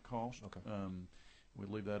bears that cost. Okay. We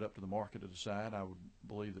leave that up to the market to decide. I would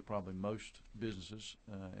believe that probably most businesses,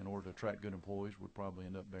 in order to attract good employees, would probably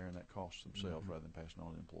end up bearing that cost themselves rather than passing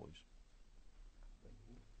on to employees.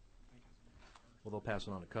 Well, they'll pass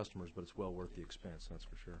it on to customers, but it's well worth the expense, that's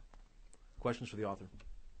for sure. Questions for the author?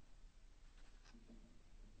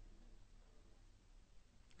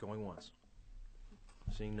 Going once.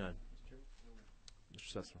 Seeing none.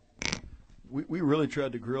 Mr. Setzler. We really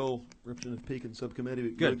tried to grill Representative Peake in subcommittee,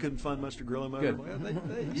 but really couldn't find much to grill him over. Good. Well,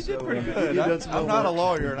 you did pretty good. I'm not a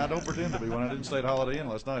lawyer, and I don't pretend to be one. I didn't stay at Holiday Inn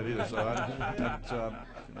last night either, so I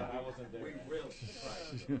wasn't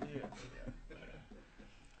there.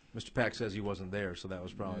 Mr. Pack says he wasn't there, so that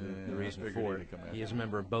was probably the reason for it. He is a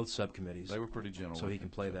member of both subcommittees. They were pretty gentle. So he can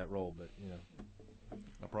play that role, but, you know.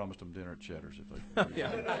 I promised them dinner at Cheddar's if they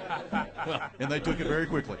yeah. Well, and they took it very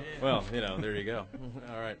quickly. Well, you know, there you go.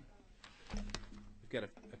 All right. We've got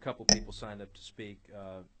a couple people signed up to speak.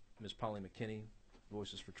 Ms. Polly McKinney,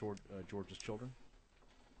 Voices for Georgia's Children.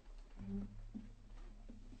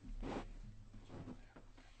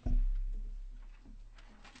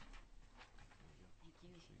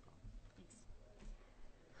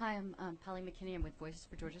 Hi, I'm Polly McKinney. I'm with Voices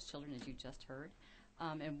for Georgia's Children, as you just heard.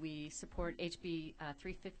 And we support HB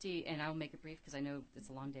 350, and I'll make it brief because I know it's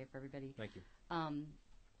a long day for everybody. Thank you.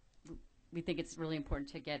 We think it's really important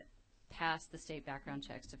to get past the state background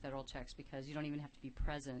checks to federal checks, because you don't even have to be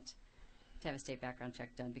present to have a state background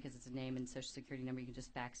check done, because it's a name and social security number. You can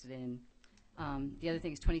just fax it in. The other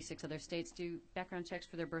thing is 26 other states do background checks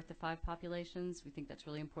for their birth to 5 populations. We think that's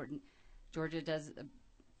really important. Georgia does a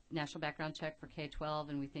national background check for K-12,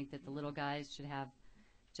 and we think that the little guys should have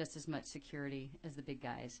just as much security as the big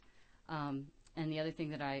guys. And the other thing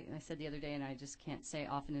that I said the other day, and I just can't say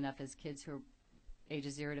often enough, is kids who are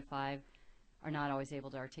ages 0 to 5 are not always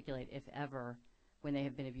able to articulate, if ever, when they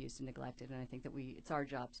have been abused and neglected. And I think that it's our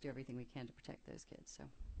job to do everything we can to protect those kids. So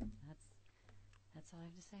that's all I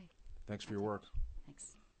have to say. Thanks for your work.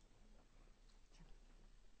 Thanks.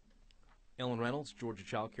 Ellen Reynolds, Georgia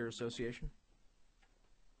Child Care Association.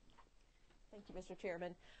 Thank you, Mr.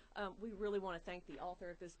 Chairman. We really want to thank the author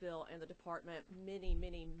of this bill and the department.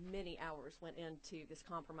 Many hours went into this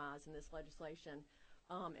compromise and this legislation,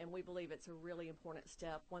 and we believe it's a really important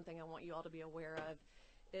step. One thing I want you all to be aware of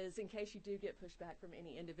is, in case you do get pushback from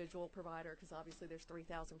any individual provider, because obviously there's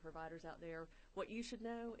 3,000 providers out there, what you should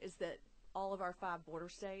know is that all of our 5 border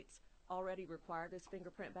states already require this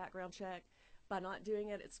fingerprint background check. By not doing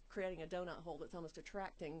it, it's creating a donut hole that's almost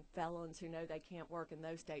attracting felons who know they can't work in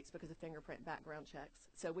those states because of fingerprint background checks.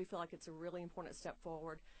 So we feel like it's a really important step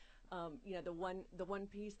forward. You know, the one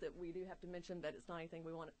piece that we do have to mention, but it's not anything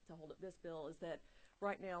we want to hold up this bill, is that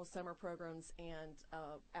right now summer programs and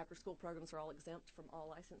after-school programs are all exempt from all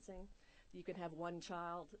licensing. You can have one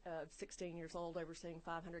child of 16 years old overseeing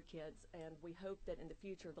 500 kids, and we hope that in the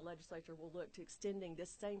future the legislature will look to extending this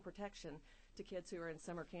same protection to kids who are in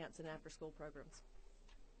summer camps and after-school programs.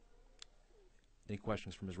 Any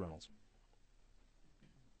questions from Ms. Reynolds?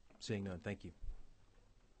 Seeing none, thank you.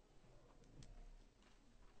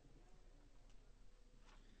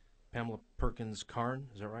 Pamela Perkins Karn,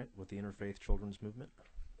 is that right, with the Interfaith Children's Movement?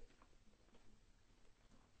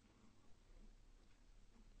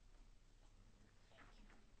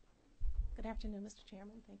 Good afternoon, Mr.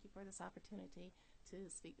 Chairman. Thank you for this opportunity to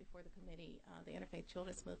speak before the committee. The Interfaith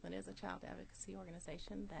Children's Movement is a child advocacy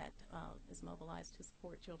organization that is mobilized to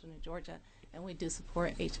support children in Georgia, and we do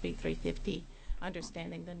support HB 350,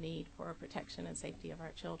 understanding the need for protection and safety of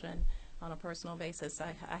our children. On a personal basis,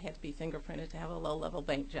 I had to be fingerprinted to have a low-level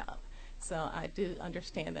bank job. So I do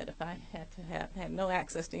understand that if I had to have no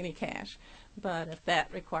access to any cash, but if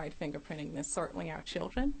that required fingerprinting, then certainly our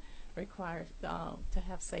children require to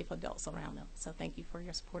have safe adults around them. So thank you for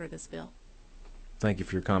your support of this bill. Thank you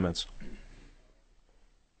for your comments.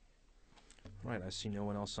 All right, I see no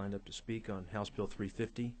one else signed up to speak on House Bill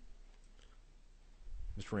 350.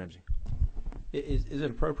 Mr. Ramsey. Is it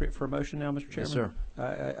appropriate for a motion now, Mr. Chairman? Yes, sir.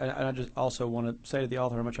 I just also want to say to the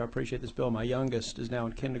author how much I appreciate this bill. My youngest is now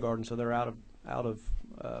in kindergarten, so they're out of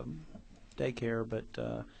daycare, but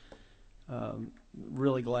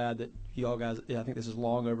really glad that you all guys, I think this is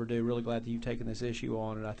long overdue, really glad that you've taken this issue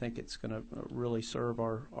on, and I think it's going to really serve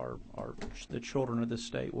the children of this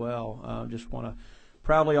state well. Just want to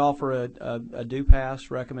proudly offer a due pass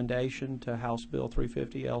recommendation to House Bill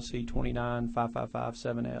 350 LC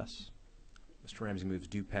 2955557S. Mr. Ramsey moves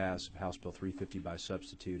due pass of House Bill 350 by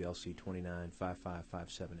substitute LC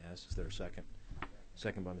 295557S. Is there a second?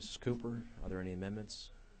 Second by Mrs. Cooper. Are there any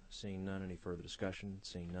amendments? Seeing none, any further discussion?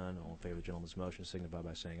 Seeing none, all in favor of the gentleman's motion signify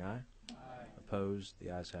by saying aye. Aye. Opposed?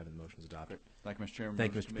 The ayes have it. The motion is adopted. Thank you, Mr. Chairman.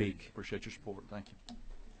 Thank you, Mr. Peake. Appreciate your support. Thank you.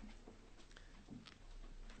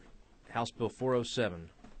 House Bill 407.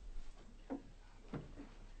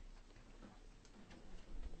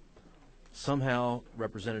 Somehow,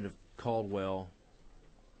 Representative Caldwell,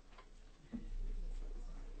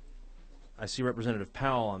 I see Representative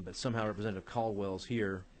Powell on, but somehow Representative Caldwell's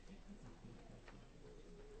here.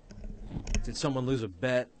 Did someone lose a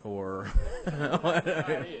bet, or?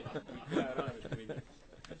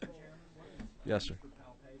 Yes, sir.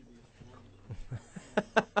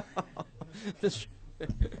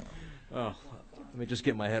 Oh, let me just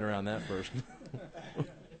get my head around that first.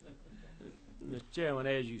 Mr. Chairman,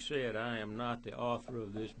 as you said, I am not the author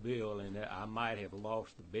of this bill, and I might have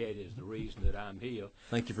lost the bet is the reason that I'm here.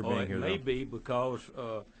 Thank you for being here, though. It may be because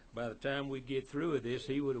by the time we get through with this,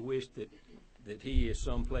 he would have wished that he is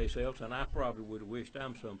someplace else, and I probably would have wished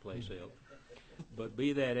I'm someplace else. But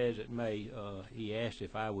be that as it may, he asked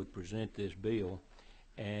if I would present this bill,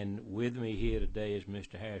 and with me here today is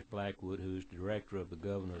Mr. Harris Blackwood, who's Director of the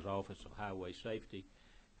Governor's Office of Highway Safety,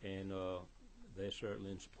 and they're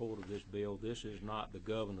certainly in support of this bill. This is not the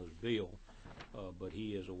Governor's bill, but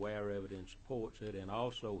he is aware of it and supports it, and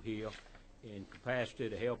also here in capacity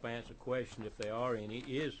to help answer questions if there are any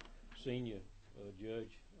is Senior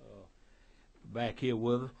Judge back here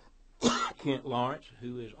with us, Kent Lawrence,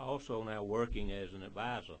 who is also now working as an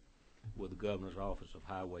advisor with the Governor's Office of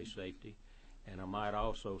Highway Safety. And I might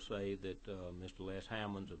also say that Mr. Les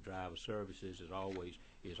Hammonds of Driver Services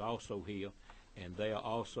is also here, and they are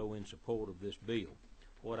also in support of this bill.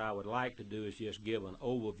 What I would like to do is just give an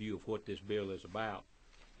overview of what this bill is about,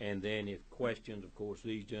 and then if questions, of course,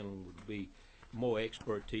 these gentlemen would be more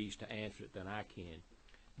expertise to answer it than I can.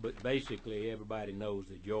 But basically, everybody knows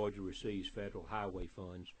that Georgia receives federal highway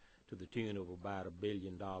funds to the tune of about $1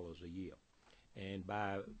 billion a year. And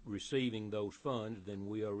by receiving those funds, then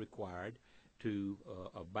we are required to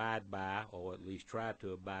abide by, or at least try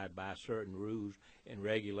to abide by, certain rules and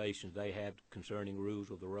regulations they have concerning rules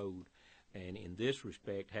of the road. And in this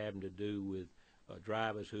respect, having to do with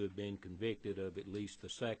drivers who have been convicted of at least the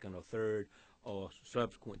second or third or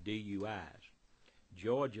subsequent DUIs.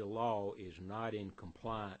 Georgia law is not in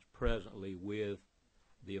compliance presently with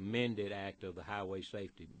the amended act of the Highway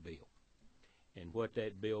Safety Bill. And what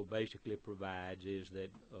that bill basically provides is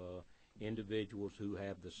that individuals who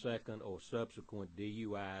have the second or subsequent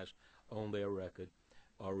DUIs on their record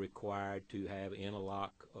are required to have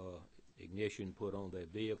interlock ignition put on their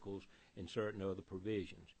vehicles and certain other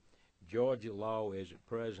provisions. Georgia law as it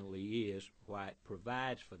presently is, while it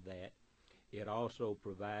provides for that, it also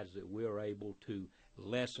provides that we're able to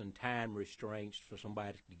lessen time restraints for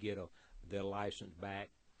somebody to get their license back.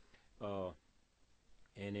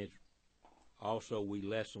 And it's also we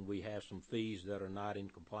have some fees that are not in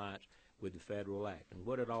compliance with the federal act. And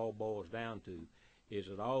what it all boils down to is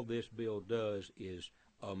that all this bill does is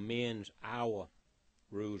amends our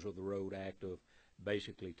Rules of the Road Act of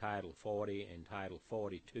basically Title 40 and Title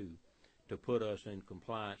 42 to put us in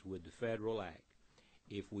compliance with the federal act.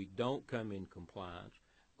 If we don't come in compliance,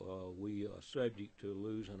 we are subject to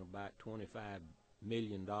losing about $25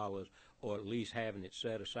 million, or at least having it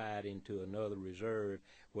set aside into another reserve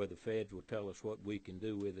where the feds will tell us what we can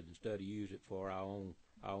do with it instead of use it for our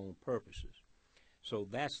own purposes. So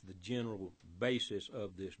that's the general basis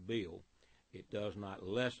of this bill. It does not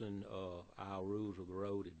lessen our rules of the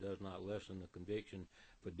road. It does not lessen the conviction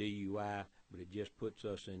for DUI, but it just puts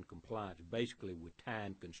us in compliance basically with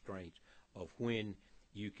time constraints of when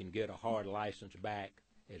you can get a hard license back,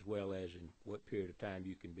 as well as in what period of time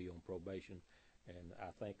you can be on probation. And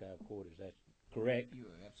I think I've quoted that correct. You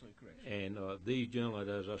are absolutely correct. And these gentlemen,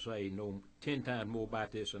 as I say, know 10 times more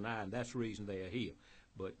about this than I, and that's the reason they are here.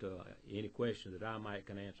 But any questions that I might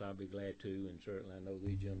can answer, I'll be glad to, and certainly I know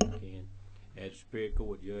these gentlemen can. As a Superior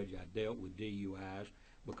Court judge, I dealt with DUIs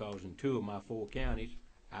because in 2 of my 4 counties,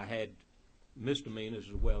 I had misdemeanors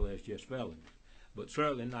as well as just felonies. But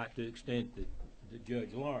certainly not to the extent that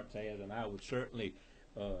Judge Lawrence has, and I would certainly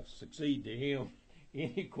succeed to him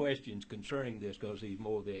any questions concerning this because he's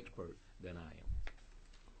more the expert than I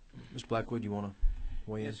am. Mr. Blackwood, you want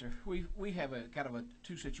to weigh in? Yes, sir. We have a kind of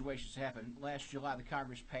 2 situations happen. Last July, the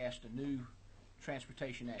Congress passed a new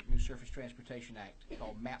Transportation Act, new Surface Transportation Act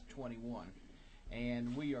called MAP 21,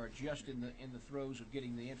 and we are just in the throes of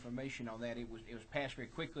getting the information on that. It was passed very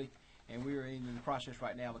quickly, and we are in the process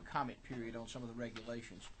right now of a comment period on some of the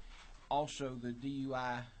regulations. Also, the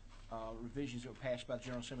DUI revisions that were passed by the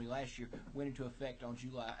General Assembly last year went into effect on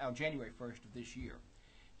January 1st of this year.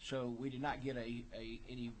 So we did not get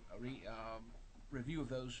any review of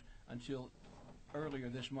those until earlier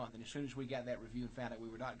this month, and as soon as we got that review and found out we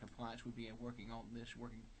were not in compliance, we began working on this,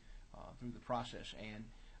 through the process, and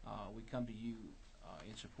we come to you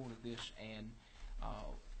in support of this. And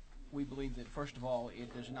we believe that, first of all,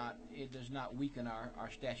 it does not weaken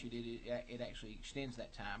our statute. It actually extends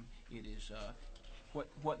that time. It is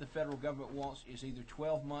what the federal government wants is either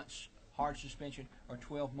 12 months hard suspension or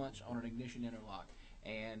 12 months on an ignition interlock,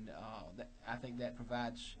 and I think that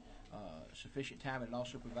provides sufficient time, and it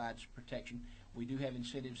also provides protection. We do have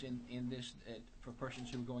incentives in this for persons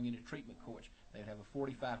who are going into treatment courts. They would have a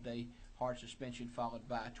 45-day hard suspension followed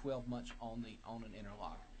by 12 months on an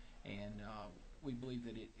interlock, and we believe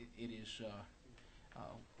that it is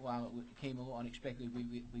while it came a little unexpectedly,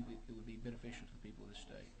 it would be beneficial to the people of the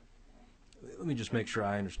state. Let me just make sure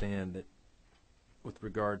I understand that with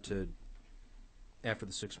regard to after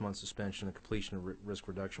the 6-month suspension, the completion of risk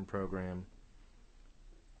reduction program,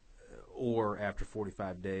 or after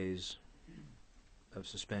 45 days of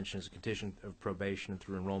suspension as a condition of probation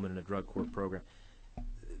through enrollment in a drug court program,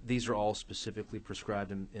 these are all specifically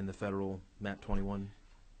prescribed in the federal MAP 21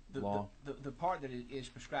 law? The part that is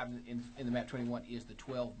prescribed in the MAP 21 is the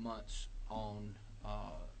 12 months on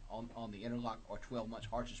the interlock, or 12 months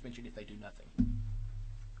hard suspension if they do nothing.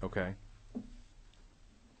 Okay.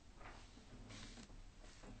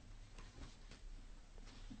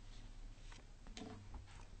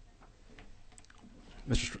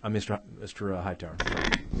 Mr. Hightower.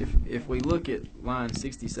 If we look at line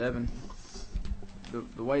 67,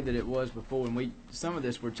 the way that it was before, and some of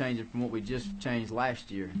this we're changing from what we just changed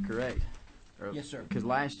last year, correct? Yes, sir. Because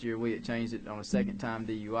last year we had changed it on a second-time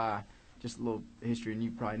DUI. Just a little history, and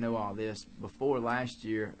you probably know all this. Before last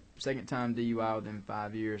year, second-time DUI within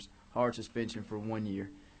 5 years, hard suspension for 1 year.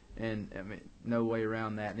 And I mean, no way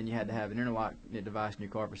around that. Then you had to have an interlock device in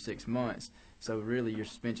your car for 6 months. So really your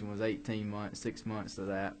suspension was 18 months. 6 months of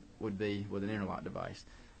that would be with an interlock device.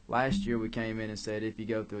 Last year we came in and said if you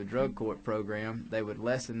go through a drug court program, they would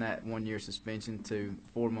lessen that 1 year suspension to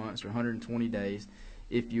 4 months or 120 days.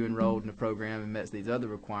 If you enrolled in the program and met these other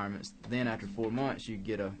requirements, then after 4 months you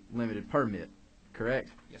get a limited permit,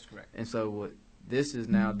 correct? Yes, correct. And so this is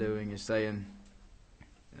now doing is saying,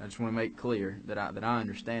 and I just want to make clear that I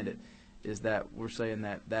understand it, is that we're saying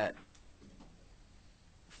that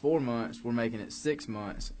 4 months, we're making it 6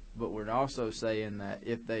 months, but we're also saying that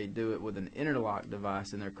if they do it with an interlock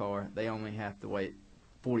device in their car, they only have to wait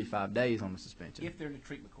 45 days on the suspension. If they're in a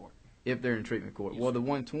treatment court. If they're in treatment court. Yes, well, sir. the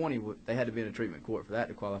 120, they had to be in a treatment court for that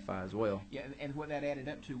to qualify as well. Yeah, and what that added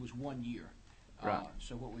up to was 1 year. Right.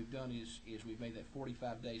 So what we've done is we've made that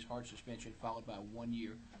 45 days hard suspension followed by 1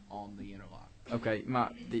 year on the interlock. Okay,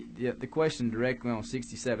 the question directly on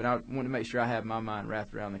 67, I want to make sure I have my mind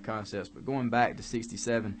wrapped around the concepts, but going back to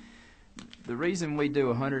 67, the reason we do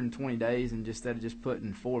 120 days and instead of just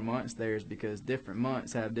putting 4 months there is because different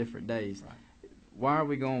months have different days. Right. Why are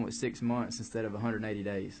we going with 6 months instead of 180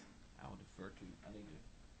 days? I would defer to, I need to.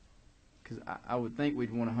 Because I would think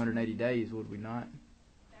we'd want 180 days, would we not?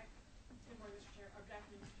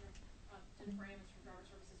 Jennifer Ammons from Driver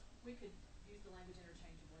Services. We could use the language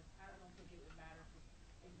interchangeably. I don't think it would matter for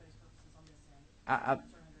anybody's purposes on this end.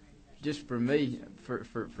 Just for me,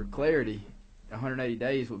 for clarity, 180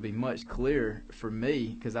 days would be much clearer for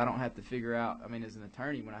me because I don't have to figure out. I mean, as an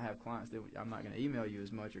attorney, when I have clients, I'm not going to email you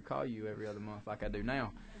as much or call you every other month like I do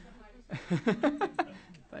now.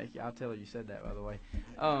 Thank you. I'll tell her you said that, by the way.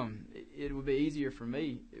 It would be easier for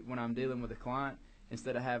me when I'm dealing with a client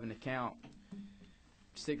instead of having to count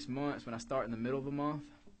 6 months when I start in the middle of the month.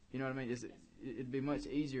 You know what I mean? It'd be much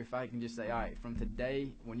easier if I can just say, all right, from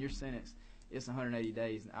today, when you're sentenced, it's 180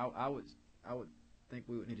 days. And I would think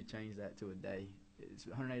we would need to change that to a day. It's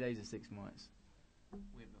 180 days is 6 months. We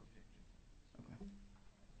have no objection.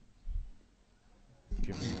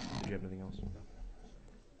 Okay. Did you have anything else?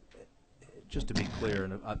 Just to be clear,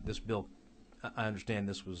 and this bill, I understand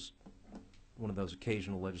this was one of those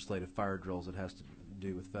occasional legislative fire drills that has to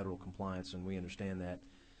do with federal compliance, and we understand that.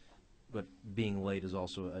 But being late is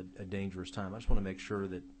also a dangerous time. I just want to make sure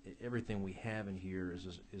that everything we have in here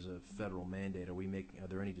is a federal mandate. Are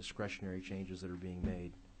there any discretionary changes that are being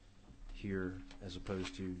made here as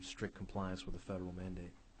opposed to strict compliance with a federal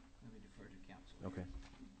mandate? Let me defer to counsel. Okay.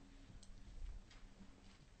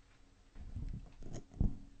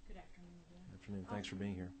 Good afternoon again. Afternoon. Thanks for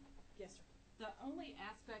being here. Yes, sir. The only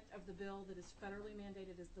aspect of the bill that is federally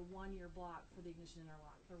mandated is the 1 year block for the ignition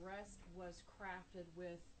interlock. The rest was crafted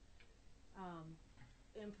with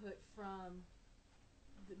input from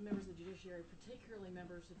the members of the judiciary, particularly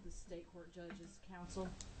members of the state court judges council.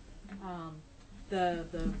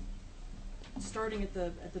 The starting at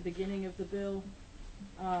the beginning of the bill,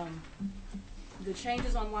 the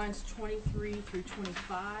changes on lines 23 through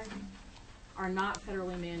 25 are not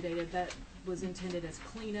federally mandated. That was intended as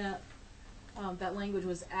cleanup. That language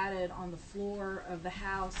was added on the floor of the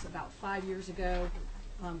House about 5 years ago.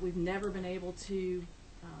 We've never been able to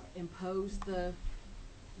impose the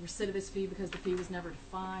recidivist fee because the fee was never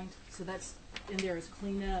defined. So that's in there as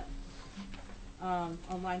cleanup. On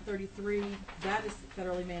line 33, that is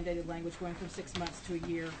federally mandated language going from 6 months to a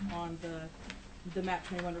year on the MAP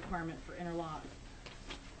 21 requirement for interlock.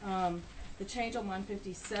 The change on line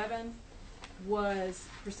 57 was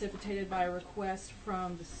precipitated by a request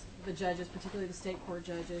from the judges, particularly the state court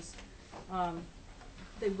judges.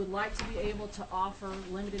 They would like to be able to offer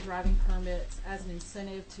limited driving permits as an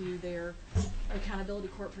incentive to their accountability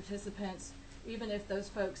court participants, even if those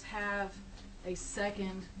folks have a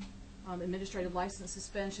second administrative license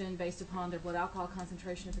suspension based upon their blood alcohol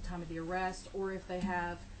concentration at the time of the arrest, or if they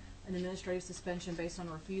have an administrative suspension based on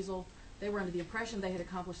a refusal. They were under the impression they had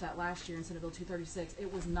accomplished that last year in Senate Bill 236.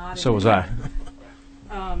 It was not. So was I.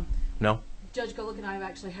 No? Judge Golick and I have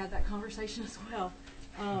actually had that conversation as well.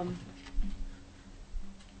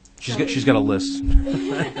 She's got a list.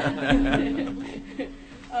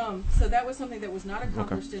 So that was something that was not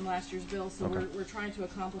accomplished in last year's bill, so we're trying to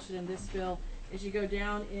accomplish it in this bill. As you go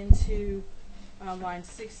down into line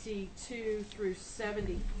 62 through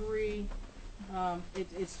 73,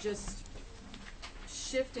 it's just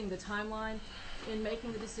shifting the timeline in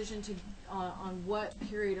making the decision to on what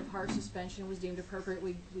period of hard suspension was deemed appropriate.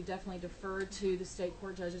 We definitely deferred to the state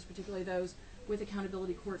court judges, particularly those with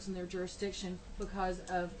accountability courts in their jurisdiction, because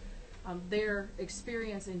of their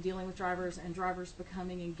experience in dealing with drivers and drivers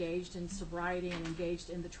becoming engaged in sobriety and engaged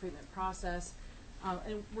in the treatment process.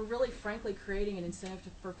 And we're really, frankly, creating an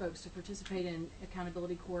incentive for folks to participate in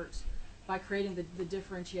accountability courts by creating the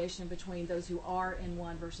differentiation between those who are in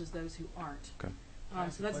one versus those who aren't. Okay.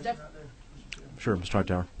 So that's definitely. Sure, Mr.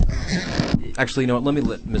 Hightower. Actually, you know what? Let me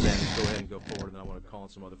let Ms. Anderson go ahead and go forward, and then I want to call on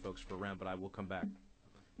some other folks for a round, but I will come back.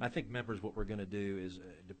 I think, members, what we're going to do is,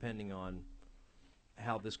 depending on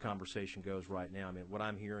how this conversation goes right now, I mean, what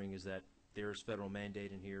I'm hearing is that there's federal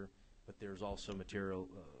mandate in here. but there's also material,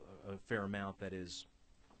 a fair amount that is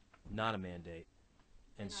not a mandate.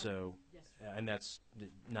 And so, and that's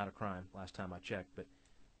not a crime last time I checked, but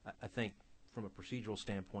I think from a procedural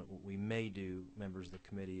standpoint, what we may do, members of the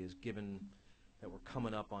committee, is given that we're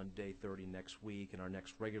coming up on day 30 next week and our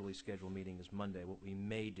next regularly scheduled meeting is Monday, what we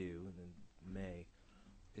may do, and then may,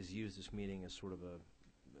 is use this meeting as sort of a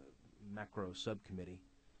macro subcommittee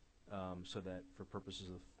so that for purposes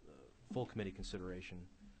of full committee consideration.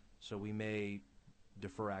 So we may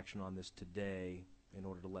defer action on this today in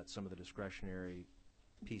order to let some of the discretionary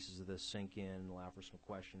pieces of this sink in, allow for some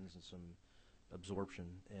questions and some absorption,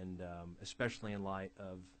 and especially in light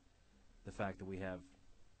of the fact that we have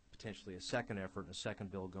potentially a second effort and a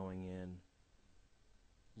second bill going in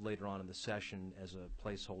later on in the session as a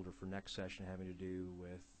placeholder for next session having to do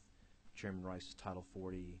with Chairman Rice's Title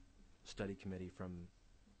 40 study committee from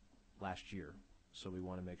last year. So we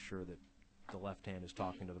want to make sure that the left hand is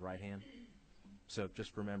talking to the right hand. So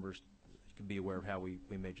just for members, you can be aware of how we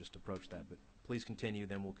may just approach that. But please continue,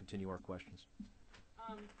 then we'll continue our questions.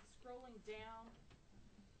 Scrolling down,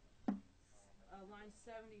 line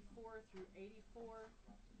 74 through 84,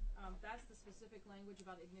 that's the specific language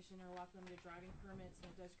about ignition interlock limited driving permits,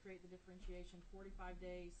 and it does create the differentiation. 45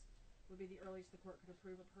 days would be the earliest the court could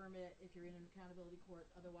approve a permit if you're in an accountability court.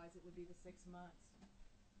 Otherwise, it would be the 6 months.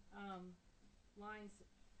 Line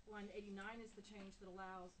 89 is the change that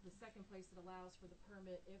allows, the second place that allows for the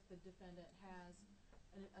permit if the defendant has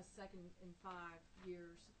a second in 5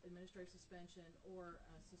 years administrative suspension or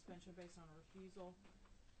a suspension based on a refusal.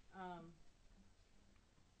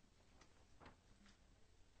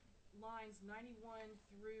 Lines 91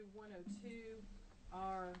 through 102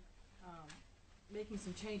 are making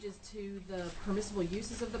some changes to the permissible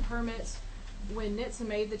uses of the permits. When NHTSA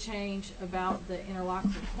made the change about the interlock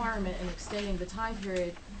requirement and extending the time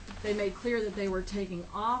period, they made clear that they were taking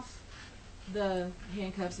off the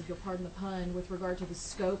handcuffs, if you'll pardon the pun, with regard to the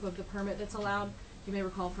scope of the permit that's allowed. You may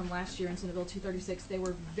recall from last year in Senate Bill 236, they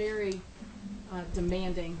were very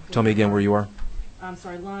demanding. Tell me again where you are. I'm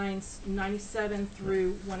sorry, lines 97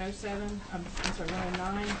 through 107, I'm sorry,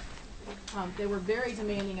 109. They were very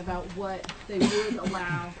demanding about what they would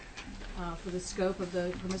allow for the scope of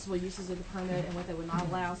the permissible uses of the permit and what they would not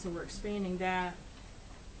allow. So we're expanding that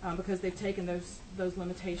because they've taken those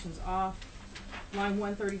limitations off. Line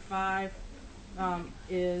 135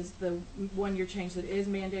 is the 1-year change that is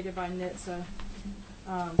mandated by NHTSA.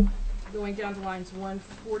 Going down to lines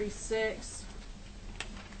 146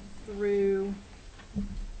 through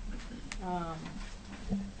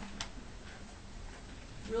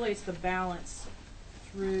really it's the balance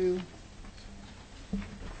through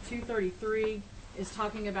 233 is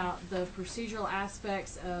talking about the procedural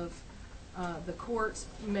aspects of the courts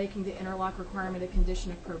making the interlock requirement a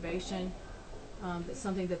condition of probation. That's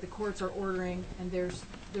something that the courts are ordering, and there's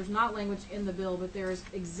not language in the bill, but there is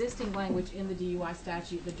existing language in the DUI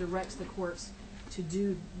statute that directs the courts to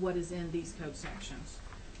do what is in these code sections.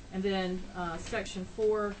 And then Section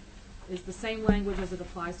 4 is the same language as it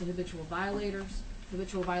applies to habitual violators.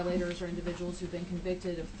 Habitual violators are individuals who've been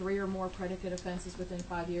convicted of 3 or more predicate offenses within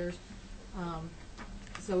 5 years.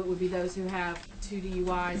 So it would be those who have 2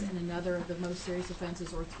 DUIs and another of the most serious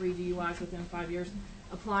offenses, or 3 DUIs within 5 years,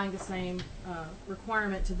 applying the same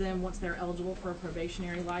requirement to them once they're eligible for a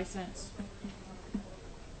probationary license.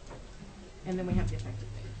 And then we have the effective date.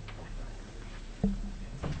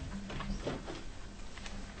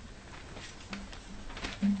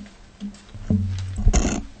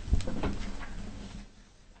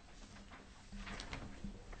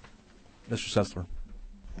 Mr. Sessler.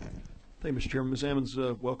 Thank you, Mr. Chairman. Ms. Ammons,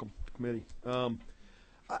 welcome to the committee.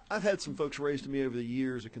 I've had some folks raise to me over the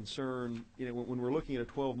years a concern, when we're looking at a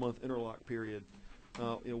 12-month interlock period,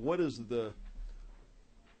 what is the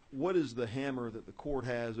hammer that the court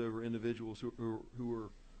has over individuals who are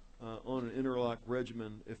on an interlock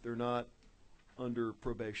regimen if they're not under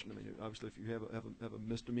probation? I mean, obviously, if you have a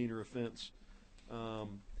misdemeanor offense,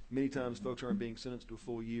 many times folks aren't being sentenced to a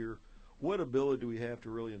full year. What ability do we have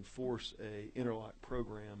to really enforce a interlock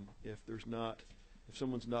program if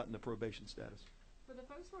someone's not in a probation status? For the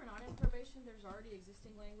folks who are not in probation, there's already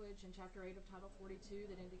existing language in Chapter 8 of Title 42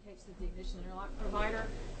 that indicates that the ignition interlock provider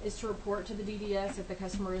is to report to the DDS if the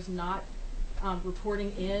customer is not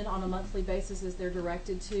reporting in on a monthly basis as they're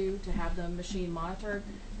directed to have the machine monitored.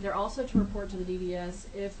 They're also to report to the DDS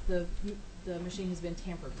if the machine has been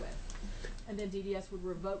tampered with. And then DDS would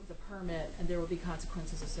revoke the permit, and there would be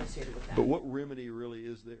consequences associated with that. But what remedy really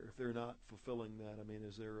is there if they're not fulfilling that? I mean,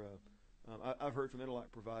 is there I've heard from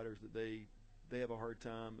interlock providers that they have a hard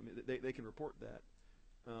time. I mean, they can report that,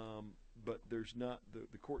 but there's not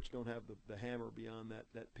the courts don't have the hammer beyond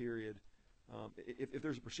that period. If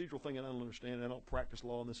there's a procedural thing I don't understand, I don't practice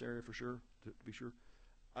law in this area for sure, to be sure.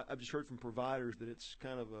 I've just heard from providers that it's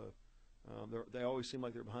kind of they always seem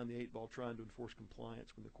like they're behind the 8 ball trying to enforce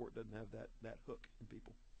compliance when the court doesn't have that hook in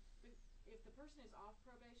people. If the person is off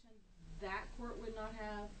probation, that court would not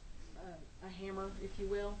have a hammer, if you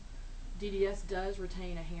will. DDS does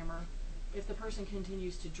retain a hammer. If the person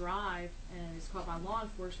continues to drive and is caught by law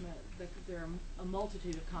enforcement, there are a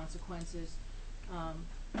multitude of consequences,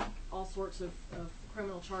 all sorts of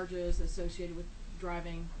criminal charges associated with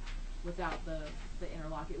driving without the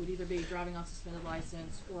interlock. It would either be driving on suspended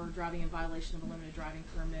license or driving in violation of a limited driving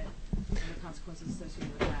permit and the consequences associated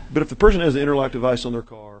with that. But if the person has an interlock device on their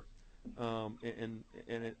car, I've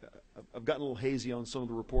gotten a little hazy on some of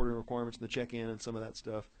the reporting requirements and the check-in and some of that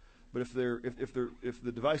stuff. But if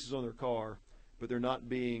the device is on their car, but they're not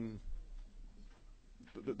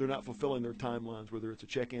fulfilling their timelines, whether it's a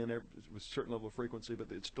check-in with a certain level of frequency, but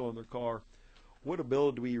it's still in their car, what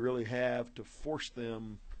ability do we really have to force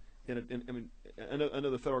them? I know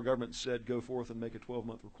the federal government said go forth and make a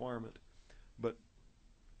 12-month requirement, but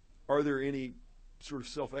are there any sort of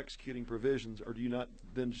self-executing provisions, or do you not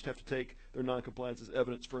then just have to take their noncompliance as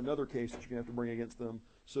evidence for another case that you're going to have to bring against them,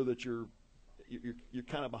 so that you're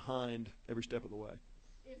kind of behind every step of the way?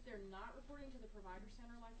 If they're not reporting to the provider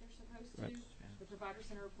center like they're supposed to, Right. the provider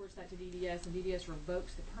center reports that to DDS, and DDS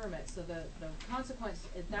revokes the permit. So the consequence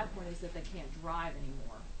at that point is that they can't drive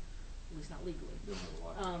anymore, at least not legally.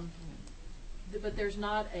 But there's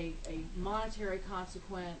not a monetary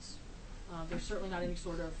consequence. There's certainly not any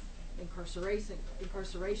sort of incarceration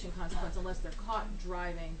consequence unless they're caught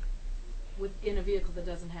driving within a vehicle that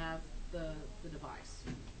doesn't have the device.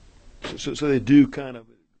 So they do kind of,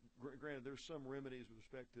 granted, there's some remedies with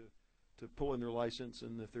respect to pulling their license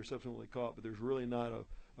and if they're subsequently caught, but there's really not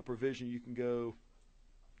a provision you can go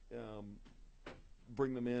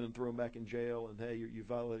bring them in and throw them back in jail and, hey, you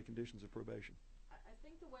violated conditions of probation. I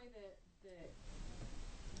think the way that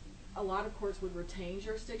a lot of courts would retain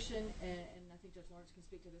jurisdiction, and I think Judge Lawrence can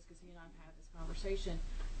speak to this because he and I have had this conversation,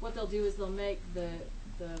 what they'll do is they'll make the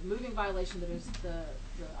moving violation that is the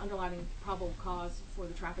underlying probable cause for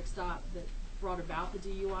the traffic stop that brought about the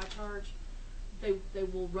DUI charge, they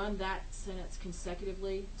will run that sentence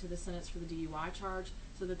consecutively to the sentence for the DUI charge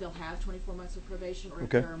so that they'll have 24 months of probation, or if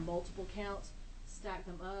there are multiple counts, stack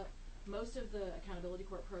them up. Most of the accountability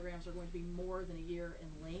court programs are going to be more than a year in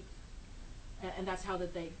length, and that's how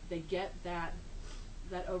that they get that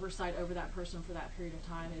oversight over that person for that period of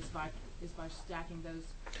time is by stacking those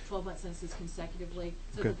 12-month sentences consecutively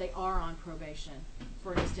so that they are on probation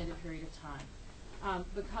for an extended period of time.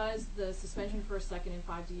 Because the suspension for a second and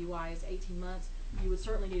 5 DUI is 18 months, you would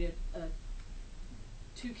certainly need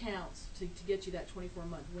 2 counts to get you that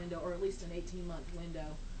 24-month window, or at least an 18-month window,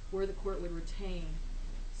 where the court would retain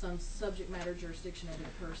some subject matter jurisdiction over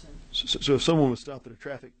the person. So if someone was stopped at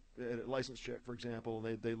a license check, for example,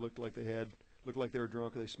 and they looked like they were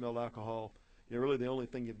drunk, or they smelled alcohol, really the only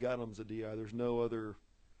thing you've got on them is a DI. There's no other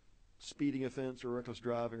speeding offense or reckless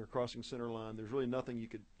driving or crossing center line. There's really nothing you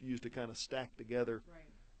could use to kind of stack together.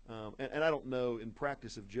 Right. And I don't know in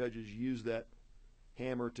practice if judges use that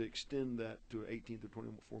hammer to extend that to an 18 to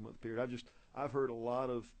 24-month period. I've heard a lot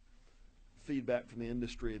of feedback from the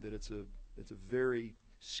industry that it's a very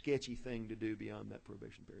sketchy thing to do beyond that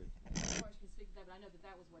probation period. Lawrence can speak to that, but I know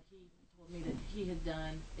that was what he told me that he had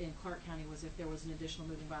done in Clark County, was if there was an additional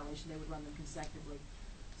moving violation, they would run them consecutively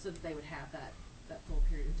so that they would have that full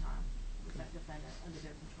period of time with that defendant under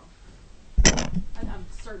their control. I'm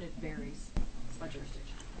certain it varies by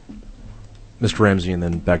jurisdiction. Mr. Ramsey, and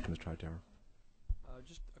then back to Mr. Hightower.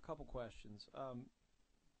 Just a couple questions.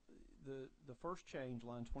 The first change,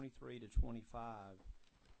 line 23 to 25,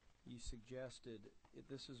 you suggested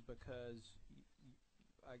this is because,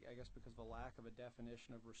 I guess because of a lack of a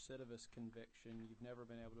definition of recidivist conviction, you've never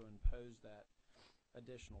been able to impose that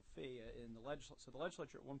additional fee. So the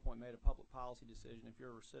legislature at one point made a public policy decision: if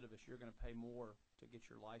you're a recidivist, you're going to pay more to get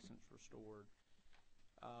your license restored.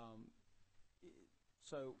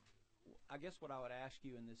 So I guess what I would ask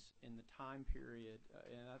you in the time period,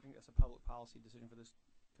 and I think that's a public policy decision for this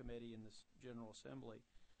committee and this General Assembly,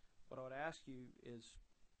 what I would ask you is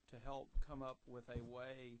to help come up with a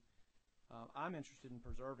way. I'm interested in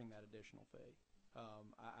preserving that additional fee.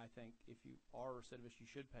 I think if you are a recidivist, you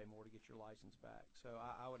should pay more to get your license back. So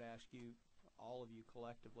I would ask you, all of you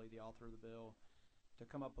collectively, the author of the bill, to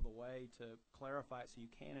come up with a way to clarify it so you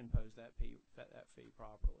can impose that fee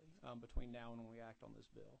properly between now and when we act on this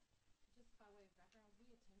bill. Just by way of background,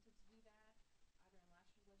 we attempted to do that either in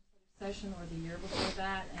last year's legislative session or the year before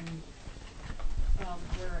that, and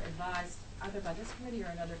were advised either by this committee or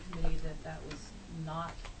another committee that was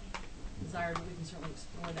not desired. We can certainly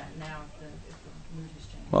explore that now if the mood has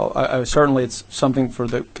changed. Well, certainly it's something for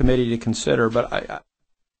the committee to consider, but I'm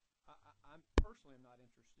personally not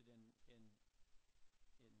interested in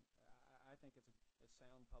I think it's a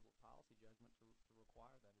sound public policy judgment to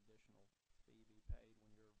require that additional fee be paid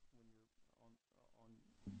when you're on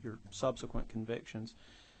your subsequent convictions.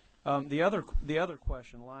 The other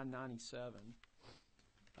question, line 97.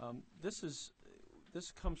 This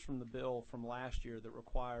comes from the bill from last year that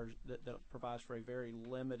requires that provides for a very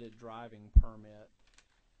limited driving permit,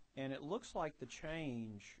 and it looks like the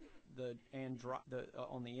change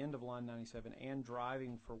on the end of line 97 and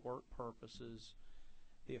driving for work purposes.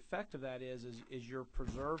 The effect of that is you're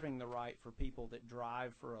preserving the right for people that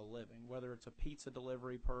drive for a living, whether it's a pizza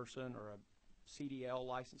delivery person or a CDL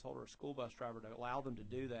license holder or a school bus driver, to allow them to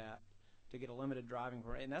do that, to get a limited driving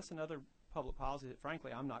permit. And that's another public policy that,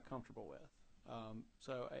 frankly, I'm not comfortable with.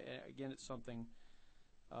 So again, it's something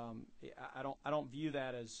I don't view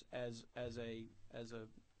that as a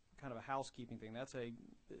kind of a housekeeping thing.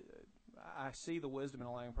 I see the wisdom in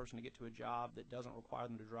allowing a person to get to a job that doesn't require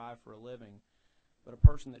them to drive for a living, but a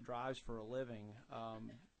person that drives for a living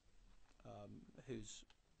who's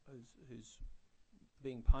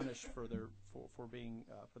being punished for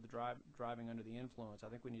driving under the influence, I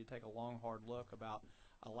think we need to take a long, hard look about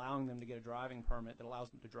allowing them to get a driving permit that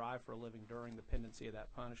allows them to drive for a living during the pendency of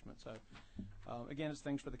that punishment. So, again, it's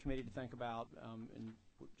things for the committee to think about, and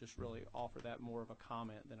just really offer that more of a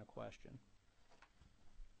comment than a question.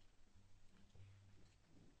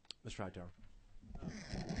 Mr. Hightower.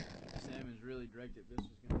 Sam is really directed. This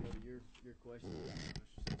is going to go to your question, Mr.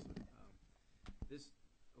 Simpson.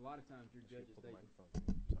 A lot of times your judges,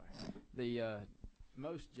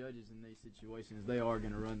 most judges in these situations, they are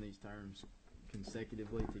going to run these terms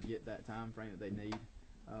consecutively to get that time frame that they need.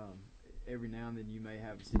 Every now and then you may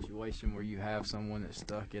have a situation where you have someone that's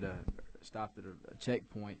stopped at a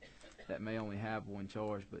checkpoint that may only have one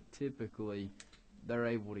charge, but typically they're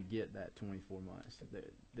able to get that 24 months.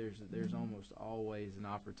 There's almost always an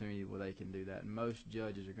opportunity where they can do that, and most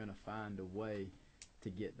judges are going to find a way to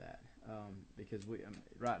get that, because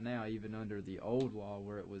right now, even under the old law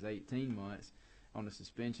where it was 18 months on a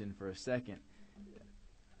suspension for a second,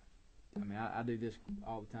 I mean, I do this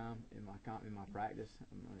all the time in my practice.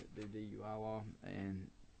 I do DUI law, and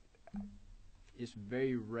it's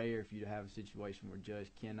very rare for you to have a situation where a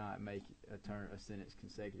judge cannot make a sentence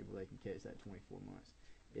consecutive where they can catch that 24 months.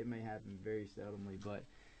 It may happen very seldomly, but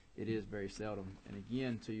it is very seldom. And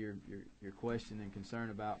again, to your question and concern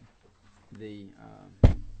about the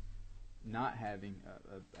not having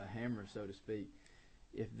a hammer, so to speak,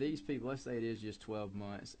 if these people, let's say it is just 12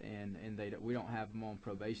 months, and we don't have them on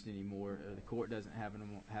probation anymore, or the court doesn't have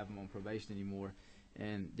them on probation anymore,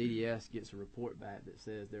 and DDS gets a report back that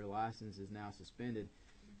says their license is now suspended,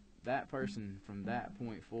 that person from that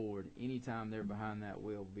point forward, anytime they're behind that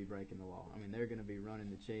wheel, will be breaking the law. I mean, they're going to be running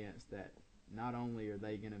the chance that not only are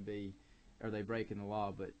they breaking the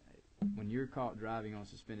law, but when you're caught driving on a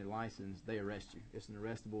suspended license, they arrest you. It's an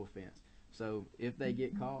arrestable offense. So if they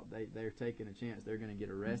get caught, they're taking a chance. They're going to get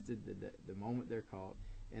arrested the moment they're caught,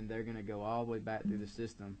 and they're going to go all the way back through the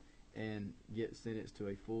system and get sentenced to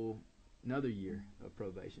a full another year of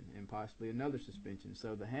probation and possibly another suspension.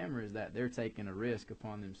 So the hammer is that they're taking a risk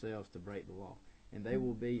upon themselves to break the law, and they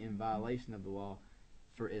will be in violation of the law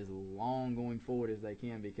for as long going forward as they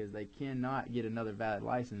can, because they cannot get another valid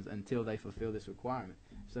license until they fulfill this requirement.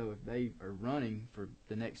 So if they are running for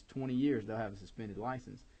the next 20 years, they'll have a suspended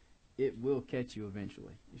license. It will catch you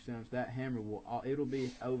eventually. You see, that hammer it'll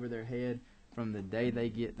be over their head from the day they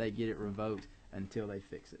get it revoked until they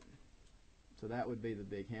fix it. So that would be the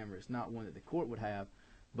big hammer. It's not one that the court would have,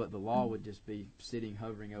 but the law would just be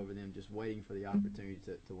hovering over them, just waiting for the opportunity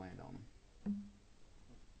to land on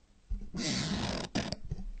them.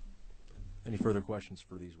 Any further questions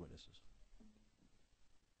for these witnesses?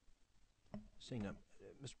 Seeing none,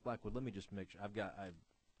 Mr. Blackwood, let me just make sure.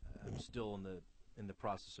 I'm still in the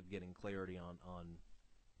process of getting clarity on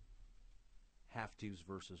have-tos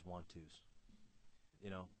versus want-tos.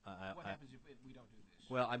 What happens if we don't do this?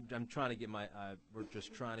 Well, I'm trying to get we're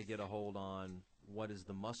just trying to get a hold on what is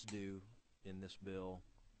the must-do in this bill,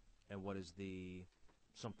 and what is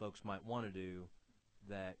some folks might want to do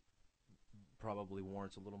that probably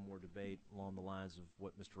warrants a little more debate along the lines of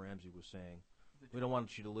what Mr. Ramsey was saying. We don't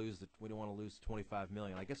want you to lose we don't want to lose $25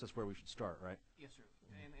 million. I guess that's where we should start, right? Yes, sir.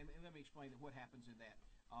 And let me explain what happens in that.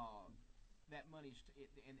 That money's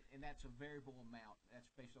and that's a variable amount. That's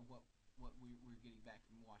based on what we're getting back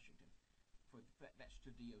from Washington. That's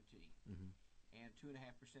to DOT. Mm-hmm. and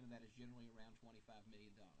 2.5% of that is generally around $25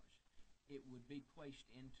 million. It would be placed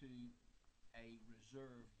into a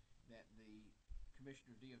reserve that the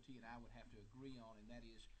Commissioner of DOT and I would have to agree on, and that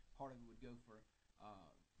is part of it would go for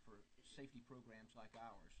safety programs like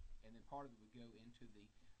ours, and then part of it would go into the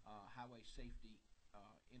highway safety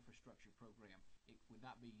infrastructure program. It would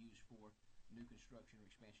not be used for new construction or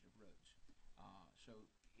expansion of roads. So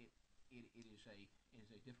it is a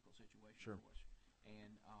difficult situation Sure. for us,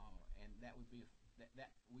 and that would be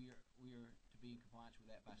that we are to be in compliance with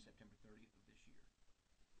that by September 30th of this year.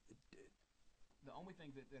 The only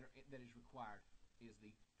thing that is required is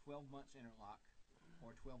the 12 months interlock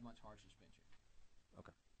or 12 months hard suspension.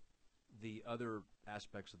 Okay. The other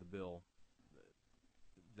aspects of the bill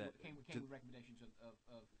that came with recommendations of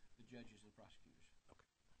the judges and prosecutors. Okay.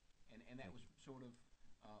 And that was sort of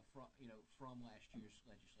from last year's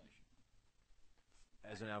legislation.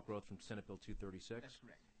 As an outgrowth from Senate Bill 236? That's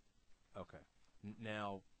correct. Okay.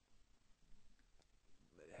 Now,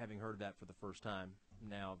 having heard that for the first time,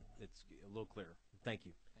 now it's a little clearer. Thank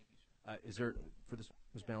you. Thank you, sir. Is there, for this,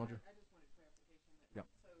 Ms. Ballinger? I just wanted clarification. Yep.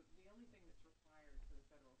 So the only thing that's required for the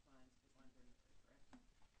federal fines is line 33, correct? That's the only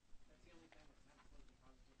thing that's absolutely positively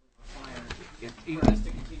required. For us to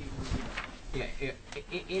continue to review it. Yeah,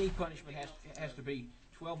 any punishment has to be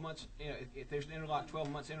 12 months. If there's an interlock, 12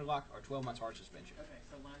 months interlock or 12 months hard suspension. Okay,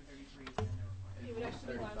 so line 33 is in there required. It would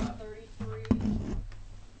actually be line 33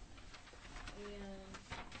 and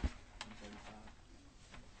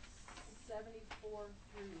 74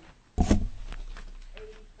 through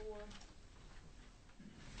 84,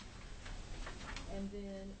 and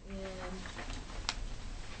then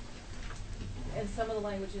in some of the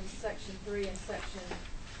language in section 3 and section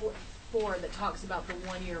 4 that talks about the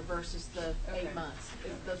 1 year versus the 8 months.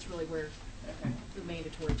 That's really where the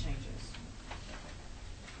mandatory changes.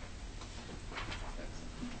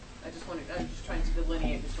 I'm just trying to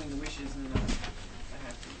delineate between the wishes and the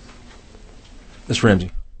have tos. Ms.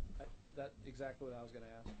 Ramsey? That's exactly what I was going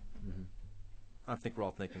to ask. Mm-hmm. I think we're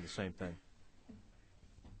all thinking the same thing.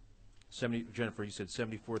 Jennifer, you said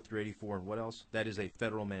 74 through 84, and what else? That is a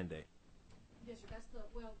federal mandate. Yes, sir. That's the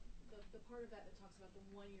part of that talks about the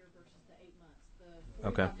 1 year versus the 8 months. The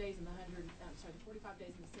 45 days and the 45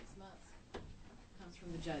 days and the 6 months comes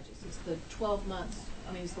from the judges. It's the 12 months.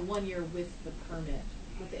 I mean, it's the 1 year with the permit,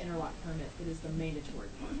 with the interlock permit. That is the mandatory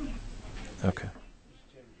part. Okay.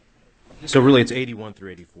 So really, it's 81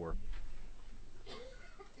 through 84.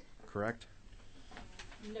 Correct?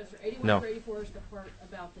 No, sir. 81 through 84 is the part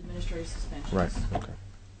about the administrative suspensions. Right. Okay.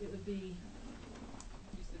 It would be.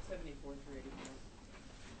 You said 74 through 84.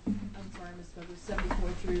 I'm sorry, I misspoke. It was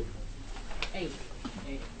 74 through 8.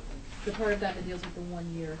 The part of that deals with the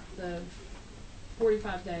 1 year. The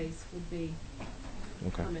 45 days would be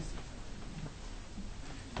permissive.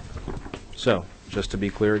 So, just to be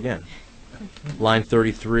clear again, line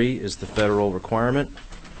 33 is the federal requirement.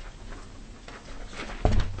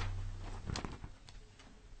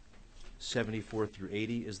 '74 through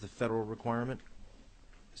 80 is the federal requirement.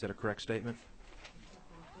 Is that a correct statement?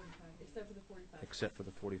 Except for the 45. Except for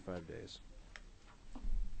the 45 days.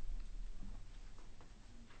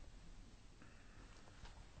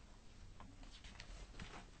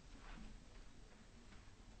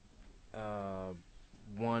 Uh,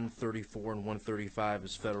 134 and 135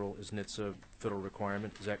 is federal, is NHTSA federal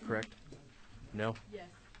requirement. Is that correct? No? Yes.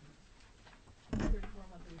 34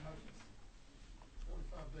 monthly.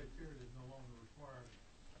 45-day period is no longer required.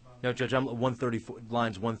 No, Judge, I'm 134,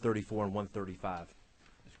 lines 134 and 135.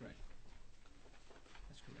 That's correct.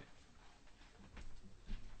 That's correct.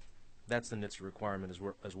 That's the NHTSA requirement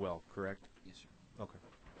as well, correct? Yes, sir. Okay.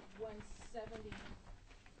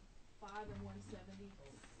 175 and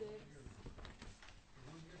 176.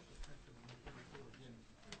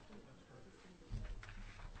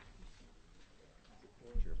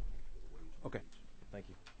 Okay, thank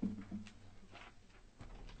you.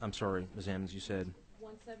 I'm sorry, Ms. Ammons, you said?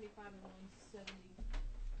 175 and 176.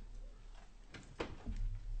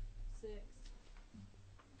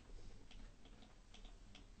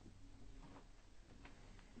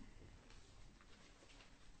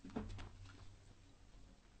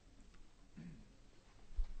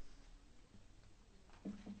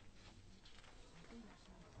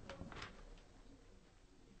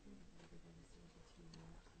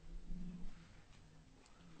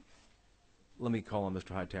 Let me call on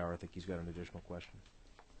Mr. Hightower. I think he's got an additional question.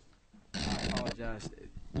 I apologize.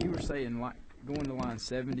 You were saying going to line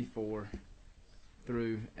 74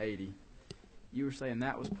 through 80. You were saying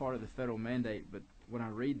that was part of the federal mandate, but when I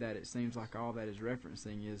read that, it seems like all that is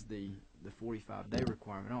referencing is the 45-day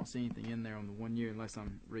requirement. I don't see anything in there on the 1 year unless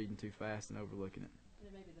I'm reading too fast and overlooking it. And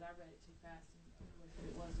it may be that I read it too fast and but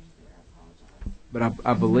it was unclear. I apologize. But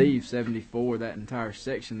I believe 74, that entire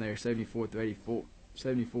section there, 74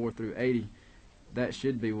 through 80, that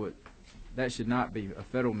should not be a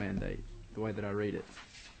federal mandate, the way that I read it,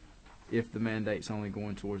 if the mandate's only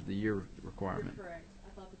going towards the year requirement. You're correct. I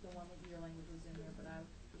thought that the one with year language was in there, but I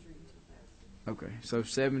was reading too fast. Okay, so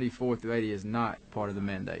 74 through 80 is not part of the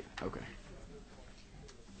mandate. Okay.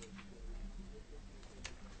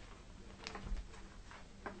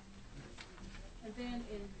 And then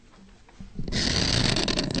in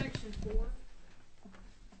section 4,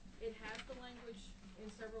 it has the language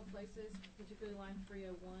in several places, particularly line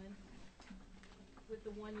 301, with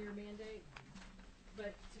the 1-year mandate.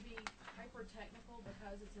 But to be hyper-technical,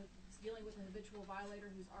 because it's dealing with an habitual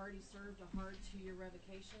violator who's already served a hard 2-year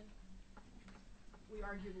revocation, we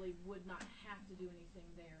arguably would not have to do anything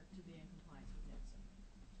there to be in compliance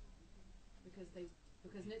with NHTSA.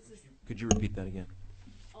 Because NHTSA... Could you repeat that again?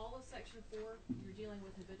 All of section 4, you're dealing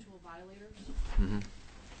with habitual violators. Mm-hmm.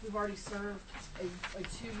 Who've already served a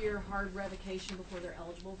 2-year hard revocation before they're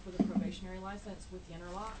eligible for the probationary license with the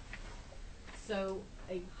interlock. So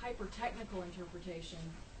a hyper-technical interpretation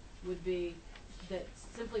would be that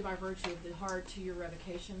simply by virtue of the hard 2-year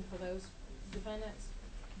revocation for those defendants,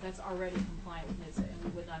 that's already compliant with NHTSA, and we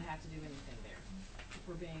would not have to do anything there if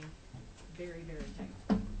we're being very, very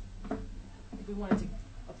technical. If we wanted to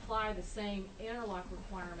apply the same interlock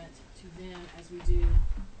requirement to them as we do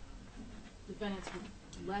defendants with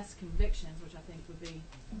less convictions, which I think would be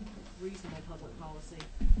reasonable public policy,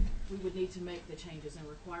 we would need to make the changes and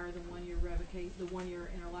require the 1-year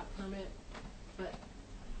interlock permit. But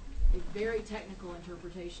a very technical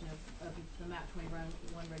interpretation of the MAP 21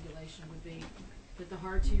 regulation would be that the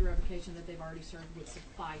hard 2-year revocation that they've already served would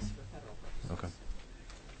suffice for federal purposes. Okay.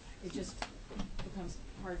 It just becomes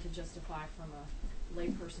hard to justify from a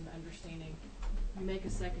layperson understanding. You make a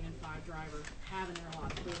 2nd and 5 driver have an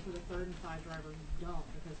interlock, but for the 3rd and 5 driver, you don't,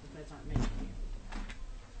 because the feds aren't making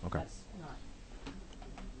you. Okay. That's not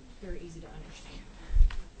very easy to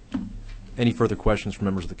understand. Any further questions from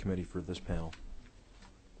members of the committee for this panel?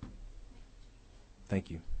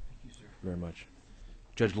 Thank you. Thank you, sir. Very much.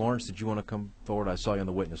 Judge Lawrence, did you want to come forward? I saw you on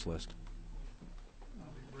the witness list.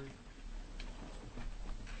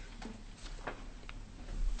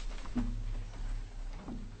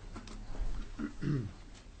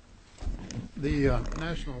 The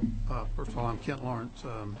national, first of all, I'm Kent Lawrence,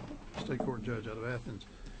 state court judge out of Athens,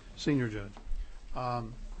 senior judge.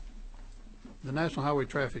 The National Highway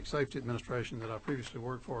Traffic Safety Administration that I previously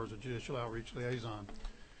worked for as a judicial outreach liaison,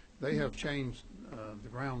 they have changed the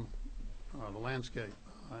ground, the landscape.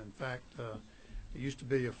 In fact, it used to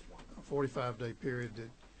be a 45-day period that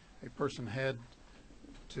a person had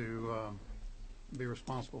to be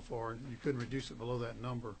responsible for. You couldn't reduce it below that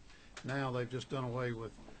number. Now they've just done away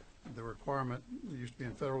with the requirement. It used to be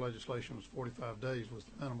in federal legislation was 45 days was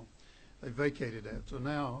the minimum. They vacated that. So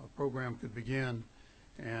now a program could begin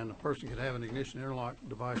and a person could have an ignition interlock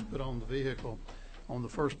device put on the vehicle on the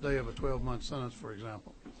first day of a 12-month sentence, for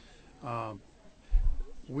example.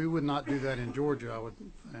 We would not do that in Georgia, I would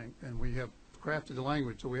think, and we have crafted the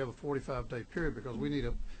language so we have a 45-day period because we need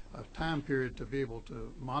a time period to be able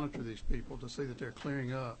to monitor these people to see that they're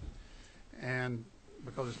clearing up. And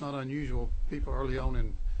because it's not unusual, people early on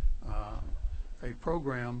in a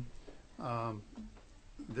program,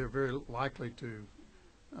 they're very likely to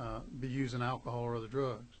be using alcohol or other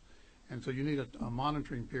drugs. And so you need a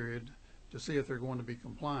monitoring period to see if they're going to be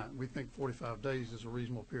compliant. We think 45 days is a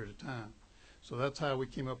reasonable period of time. So that's how we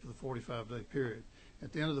came up with the 45-day period.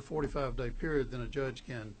 At the end of the 45-day period, then a judge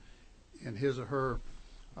can, in his or her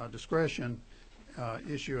discretion,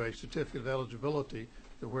 issue a certificate of eligibility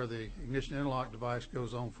to where the ignition interlock device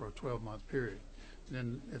goes on for a 12-month period. And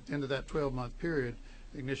then at the end of that 12-month period,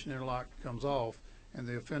 the ignition interlock comes off, and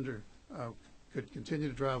the offender could continue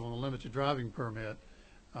to drive on a limited driving permit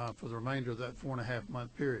for the remainder of that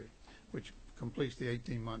 4.5-month period, which completes the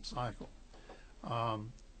 18-month cycle.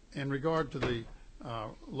 In regard to the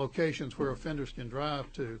locations where offenders can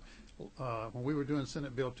drive to, when we were doing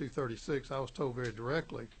Senate Bill 236, I was told very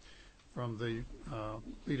directly from the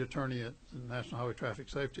lead attorney at the National Highway Traffic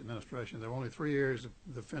Safety Administration, there were only 3 areas that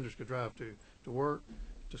the offenders could drive to work,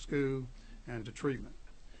 to school, and to treatment.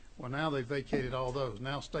 Well, now they've vacated all those.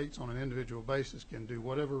 Now states on an individual basis can do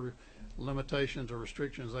whatever limitations or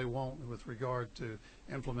restrictions they want with regard to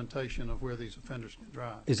implementation of where these offenders can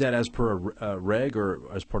drive. Is that as per a reg or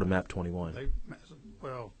as part of MAP 21?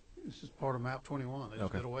 Well, this is part of MAP 21. They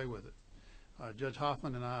just did away with it. Judge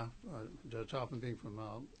Hoffman and I, Judge Hoffman being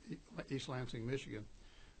from East Lansing, Michigan,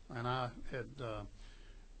 and I had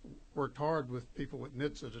worked hard with people with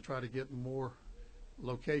NHTSA to try to get more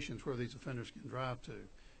locations where these offenders can drive to.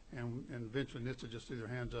 And eventually NHTSA just threw their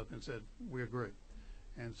hands up and said, we agree.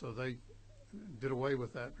 And so they did away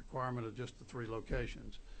with that requirement of just the 3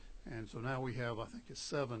 locations. And so now we have, I think it's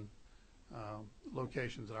 7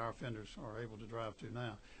 locations that our offenders are able to drive to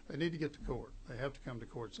now. They need to get to court. They have to come to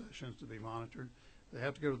court sessions to be monitored. They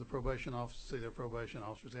have to go to the probation office to see their probation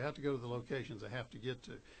officers. They have to go to the locations they have to get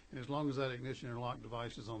to. And as long as that ignition interlock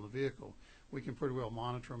device is on the vehicle, we can pretty well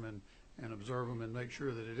monitor them and observe them and make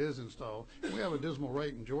sure that it is installed. We have a dismal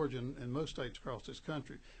rate in Georgia and most states across this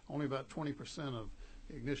country. Only about 20% of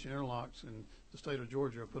ignition interlocks in the state of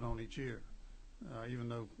Georgia are put on each year, even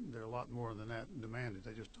though there are a lot more than that demanded.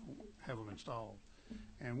 They just don't have them installed.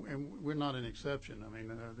 And we're not an exception. I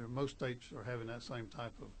mean, most states are having that same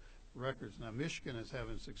type of records. Now, Michigan is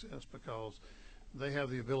having success because they have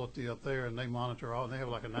the ability up there and they monitor all, and they have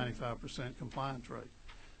like a 95% compliance rate.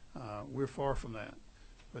 We're far from that.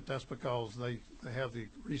 But that's because they have the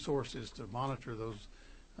resources to monitor those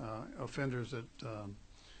offenders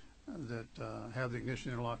that have the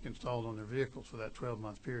ignition interlock installed on their vehicles for that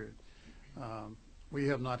 12-month period. We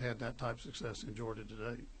have not had that type of success in Georgia to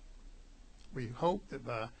date. We hope that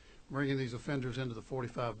by bringing these offenders into the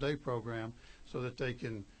 45-day program so that they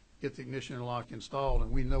can get the ignition interlock installed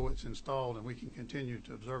and we know it's installed and we can continue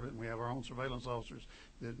to observe it, and we have our own surveillance officers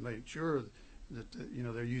that make sure that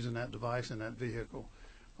they're using that device in that vehicle,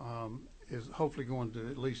 is hopefully going to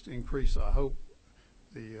at least increase, I hope,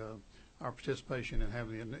 our participation in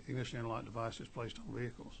having the ignition interlock devices placed on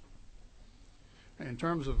vehicles. In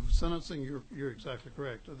terms of sentencing, you're exactly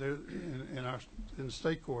correct. In the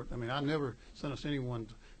state court, I mean, I never sentence anyone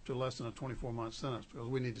to less than a 24-month sentence because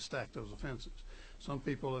we need to stack those offenses. Some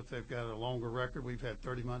people, if they've got a longer record, we've had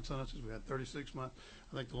 30-month sentences, we've had 36 months.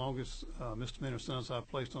 I think the longest misdemeanor sentence I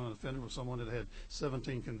placed on an offender was someone that had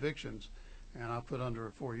 17 convictions, and I put under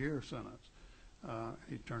a 4-year sentence.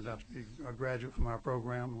 He turned out to be a graduate from our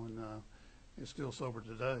program and is still sober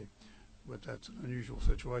today. But that's an unusual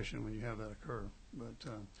situation when you have that occur. But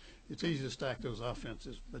it's easy to stack those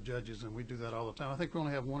offenses, the judges, and we do that all the time. I think we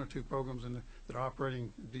only have 1 or 2 programs that are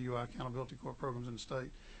operating DUI accountability court programs in the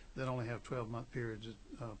state that only have 12-month periods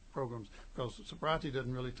programs, because sobriety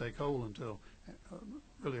doesn't really take hold until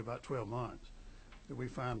really about 12 months that we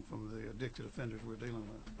find from the addicted offenders we're dealing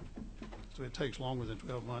with. So it takes longer than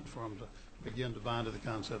 12 months for them to begin to buy into the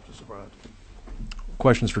concept of sobriety.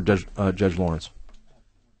 Questions for Judge Lawrence?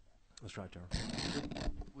 Let's try, Tara.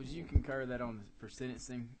 Would you concur that for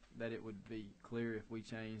sentencing that it would be clear if we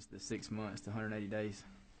changed the 6 months to 180 days?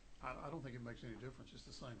 I don't think it makes any difference. It's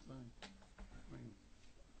the same thing. I mean,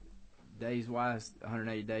 days-wise,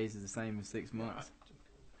 180 days is the same as 6 months.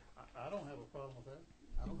 I don't have a problem with that.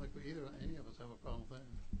 I don't think any of us have a problem with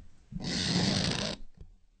that.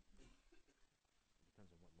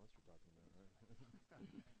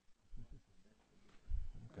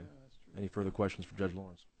 Okay. Any further questions for Judge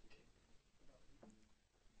Lawrence?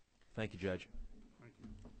 Thank you, Judge. Thank you.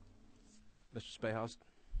 Mr. Spehouse,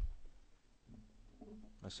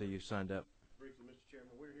 I see you signed up. Briefly, Mr.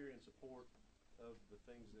 Chairman, we're here in support of the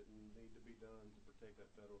things that need to be done to protect that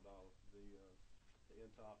federal dollar. The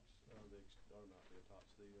INTOX, not the INTOX,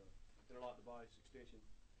 the interlock device extension,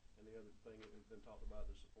 and the other thing that has been talked about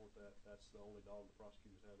to support that. That's the only dog the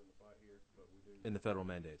prosecutors have in the fight here, but we do. In the federal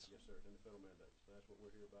mandates? Yes, sir, in the federal mandates. So that's what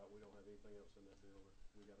we're here about. We don't have anything else in that bill that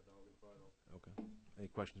we got a dog in the fight on. Okay. Any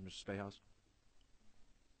questions, Mr. Spehouse?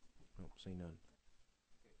 No, see none.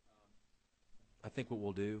 I think what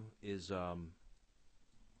we'll do is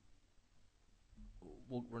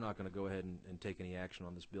we're not going to go ahead and take any action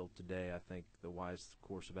on this bill today. I think the wise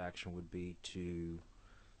course of action would be to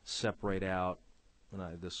separate out,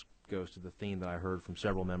 and this goes to the theme that I heard from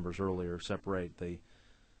several members earlier, separate the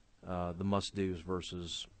must-dos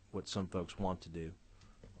versus what some folks want to do.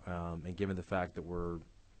 And given the fact that we're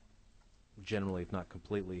generally, if not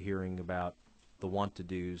completely, hearing about the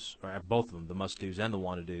want-to-dos, or both of them, the must-dos and the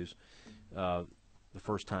want-to-dos, the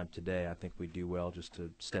first time today, I think we do well just to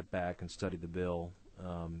step back and study the bill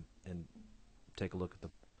and take a look at the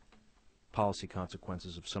policy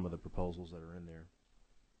consequences of some of the proposals that are in there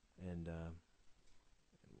and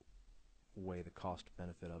weigh the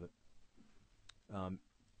cost-benefit of it.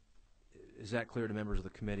 Is that clear to members of the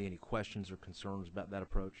committee? Any questions or concerns about that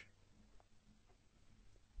approach?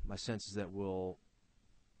 My sense is that we'll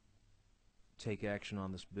take action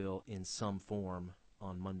on this bill in some form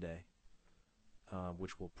on Monday,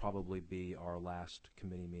 which will probably be our last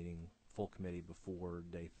committee meeting, full committee, before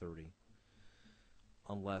day 30,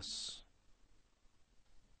 unless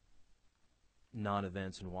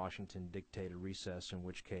non-events in Washington dictate a recess, in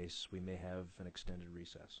which case we may have an extended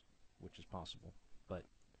recess, which is possible. But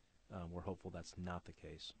We're hopeful that's not the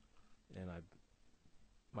case, and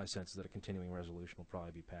my sense is that a continuing resolution will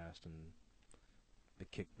probably be passed, and the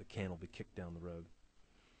can will be kicked down the road.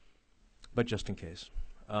 But just in case,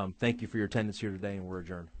 thank you for your attendance here today, and we're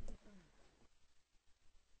adjourned.